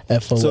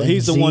 FONZ. So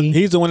he's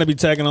the one that be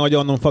tagging all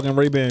y'all on them fucking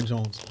Ray-Ban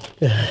Jones.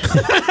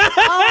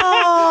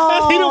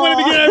 Oh, he don't want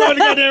to be getting everybody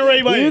goddamn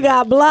Ray-Ban. You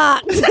got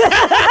blocked.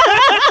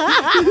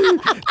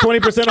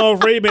 20%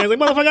 off Ray-Bans. Like,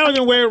 motherfucker, I don't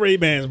even wear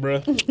Ray-Bans, bro.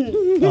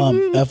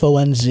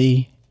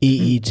 FONZ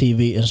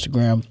EETV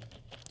Instagram.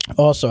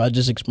 Also, I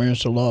just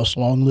experienced a loss.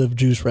 Long live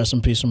Juice. Rest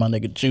in peace to my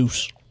nigga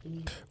Juice.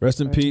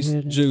 Rest in peace,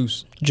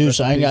 Juice. Juice,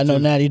 I ain't got no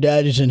natty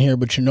daddies in here,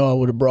 but I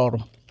would have brought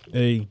them.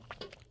 Hey,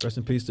 rest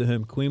in peace to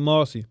him. Queen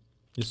Marcy,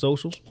 your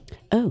socials?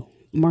 Oh,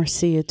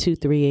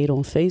 Marcia238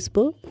 on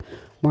Facebook.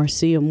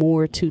 Marcia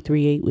Moore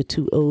 238 with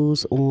 2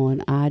 O's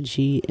on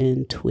IG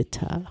and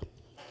Twitter.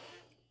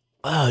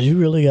 Wow, you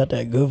really got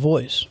that good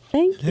voice.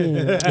 Thank you.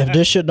 If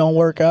this shit don't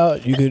work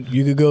out, you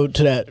could go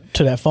to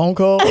that phone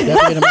call.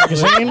 That be in the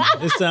magazine.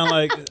 It sound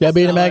like that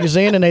be in the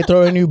magazine, and they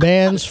throw in new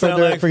bands for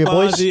your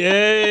voice.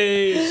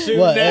 Hey, shoot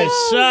what? that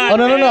shot. Oh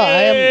no!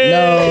 I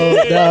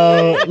am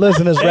no.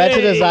 Listen, as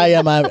ratchet as I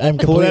am, I'm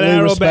completely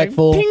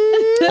respectful.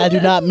 I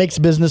do not mix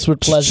business with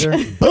pleasure.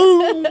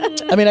 Boom.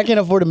 I mean, I can't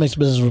afford to mix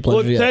business with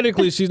pleasure. Well,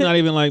 technically, she's not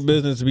even like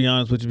business, to be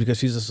honest with you, because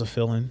she's just a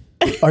fill-in.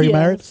 Are you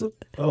married?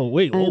 Oh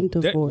wait! Whoa!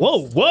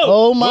 Whoa!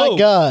 Oh my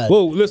God!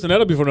 Whoa! Listen,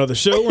 that'll be for another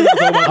show.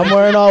 I'm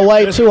wearing all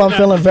white too. I'm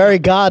feeling very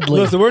godly.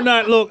 Listen, we're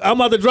not. Look, I'm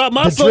about to drop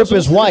my. The drip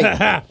is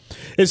white.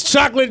 It's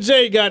Chocolate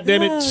J,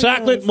 goddammit.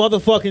 Chocolate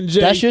motherfucking J.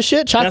 That's your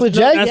shit? Chocolate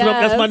J? Yes.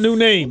 That's my new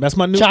name. That's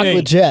my new name.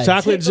 Chocolate J.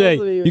 Chocolate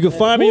J. You can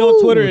find me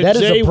on Twitter at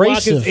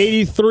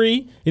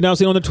JWatkins83. You know what I'm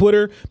saying, on the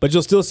Twitter, but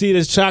you'll still see it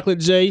as Chocolate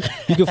J.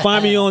 You can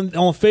find me on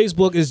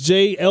Facebook as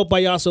J El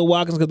Payaso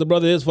Watkins, because the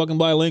brother is fucking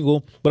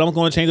bilingual, but I'm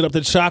going to change it up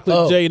to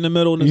Chocolate J in the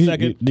middle in a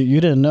second.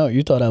 You didn't know.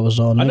 You thought I was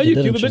on. I know you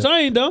Cuban, bitch.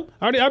 I ain't dumb.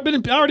 I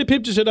already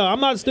peeped your shit out. I'm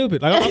not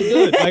stupid. Like, I'm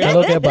good. Like,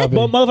 look at Bobby.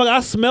 Motherfucker, I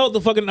smelled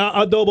the fucking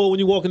adobo when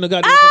you walk in the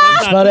goddamn.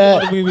 Smell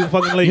that?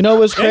 You know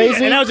what's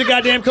crazy? And that was your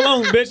goddamn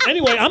cologne, bitch.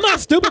 Anyway, I'm not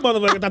stupid,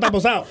 motherfucker. That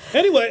was out.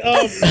 Anyway,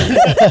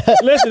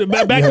 listen,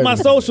 back to my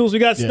socials. We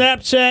got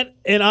Snapchat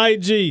and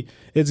IG.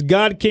 It's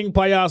God King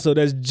Payaso.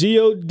 That's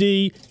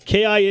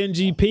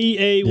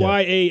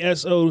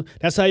GODKINGPAYASO.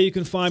 That's how you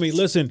can find me.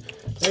 Listen,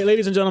 hey,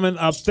 ladies and gentlemen,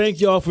 I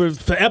thank y'all for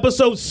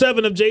episode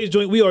 7 of Jay's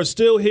Joint. We are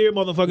still here,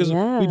 motherfuckers.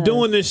 Yes. We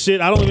doing this shit.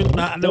 I don't even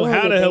know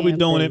how the hell we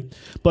doing it.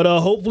 But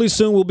hopefully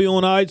soon we'll be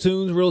on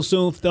iTunes real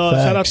soon. Shout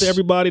out to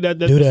everybody that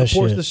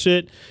supports the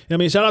shit. I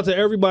mean, shout out to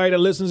everybody that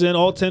listens in,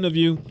 all 10 of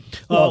you.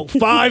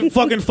 5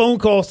 fucking phone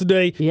calls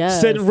today.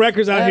 Yes. Setting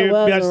records out here.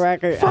 That was a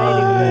record.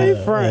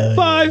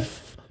 5.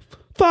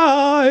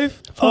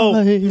 Oh,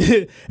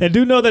 and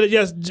do know that,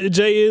 yes,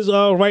 Jay is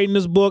writing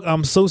this book.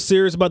 I'm so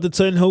serious about the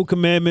 10 Ho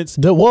Commandments.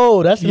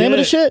 Whoa, that's the name of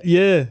the shit?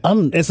 Yeah.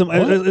 And it's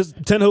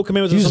 10 Ho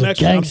Commandments and some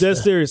extra. I'm dead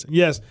serious.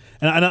 Yes.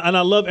 And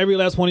I love every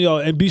last one of y'all.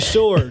 And be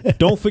sure,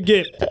 don't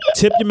forget,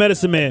 tip your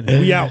medicine man.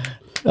 We out.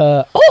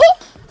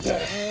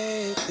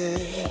 Hey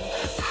there,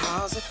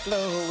 how's it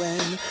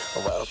flowing?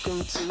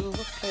 Welcome to a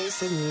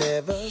place that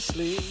never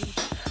sleeps,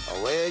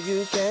 where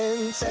you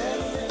can tell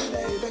your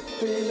neighbor,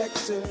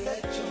 relax and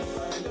let your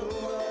mind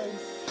unwind.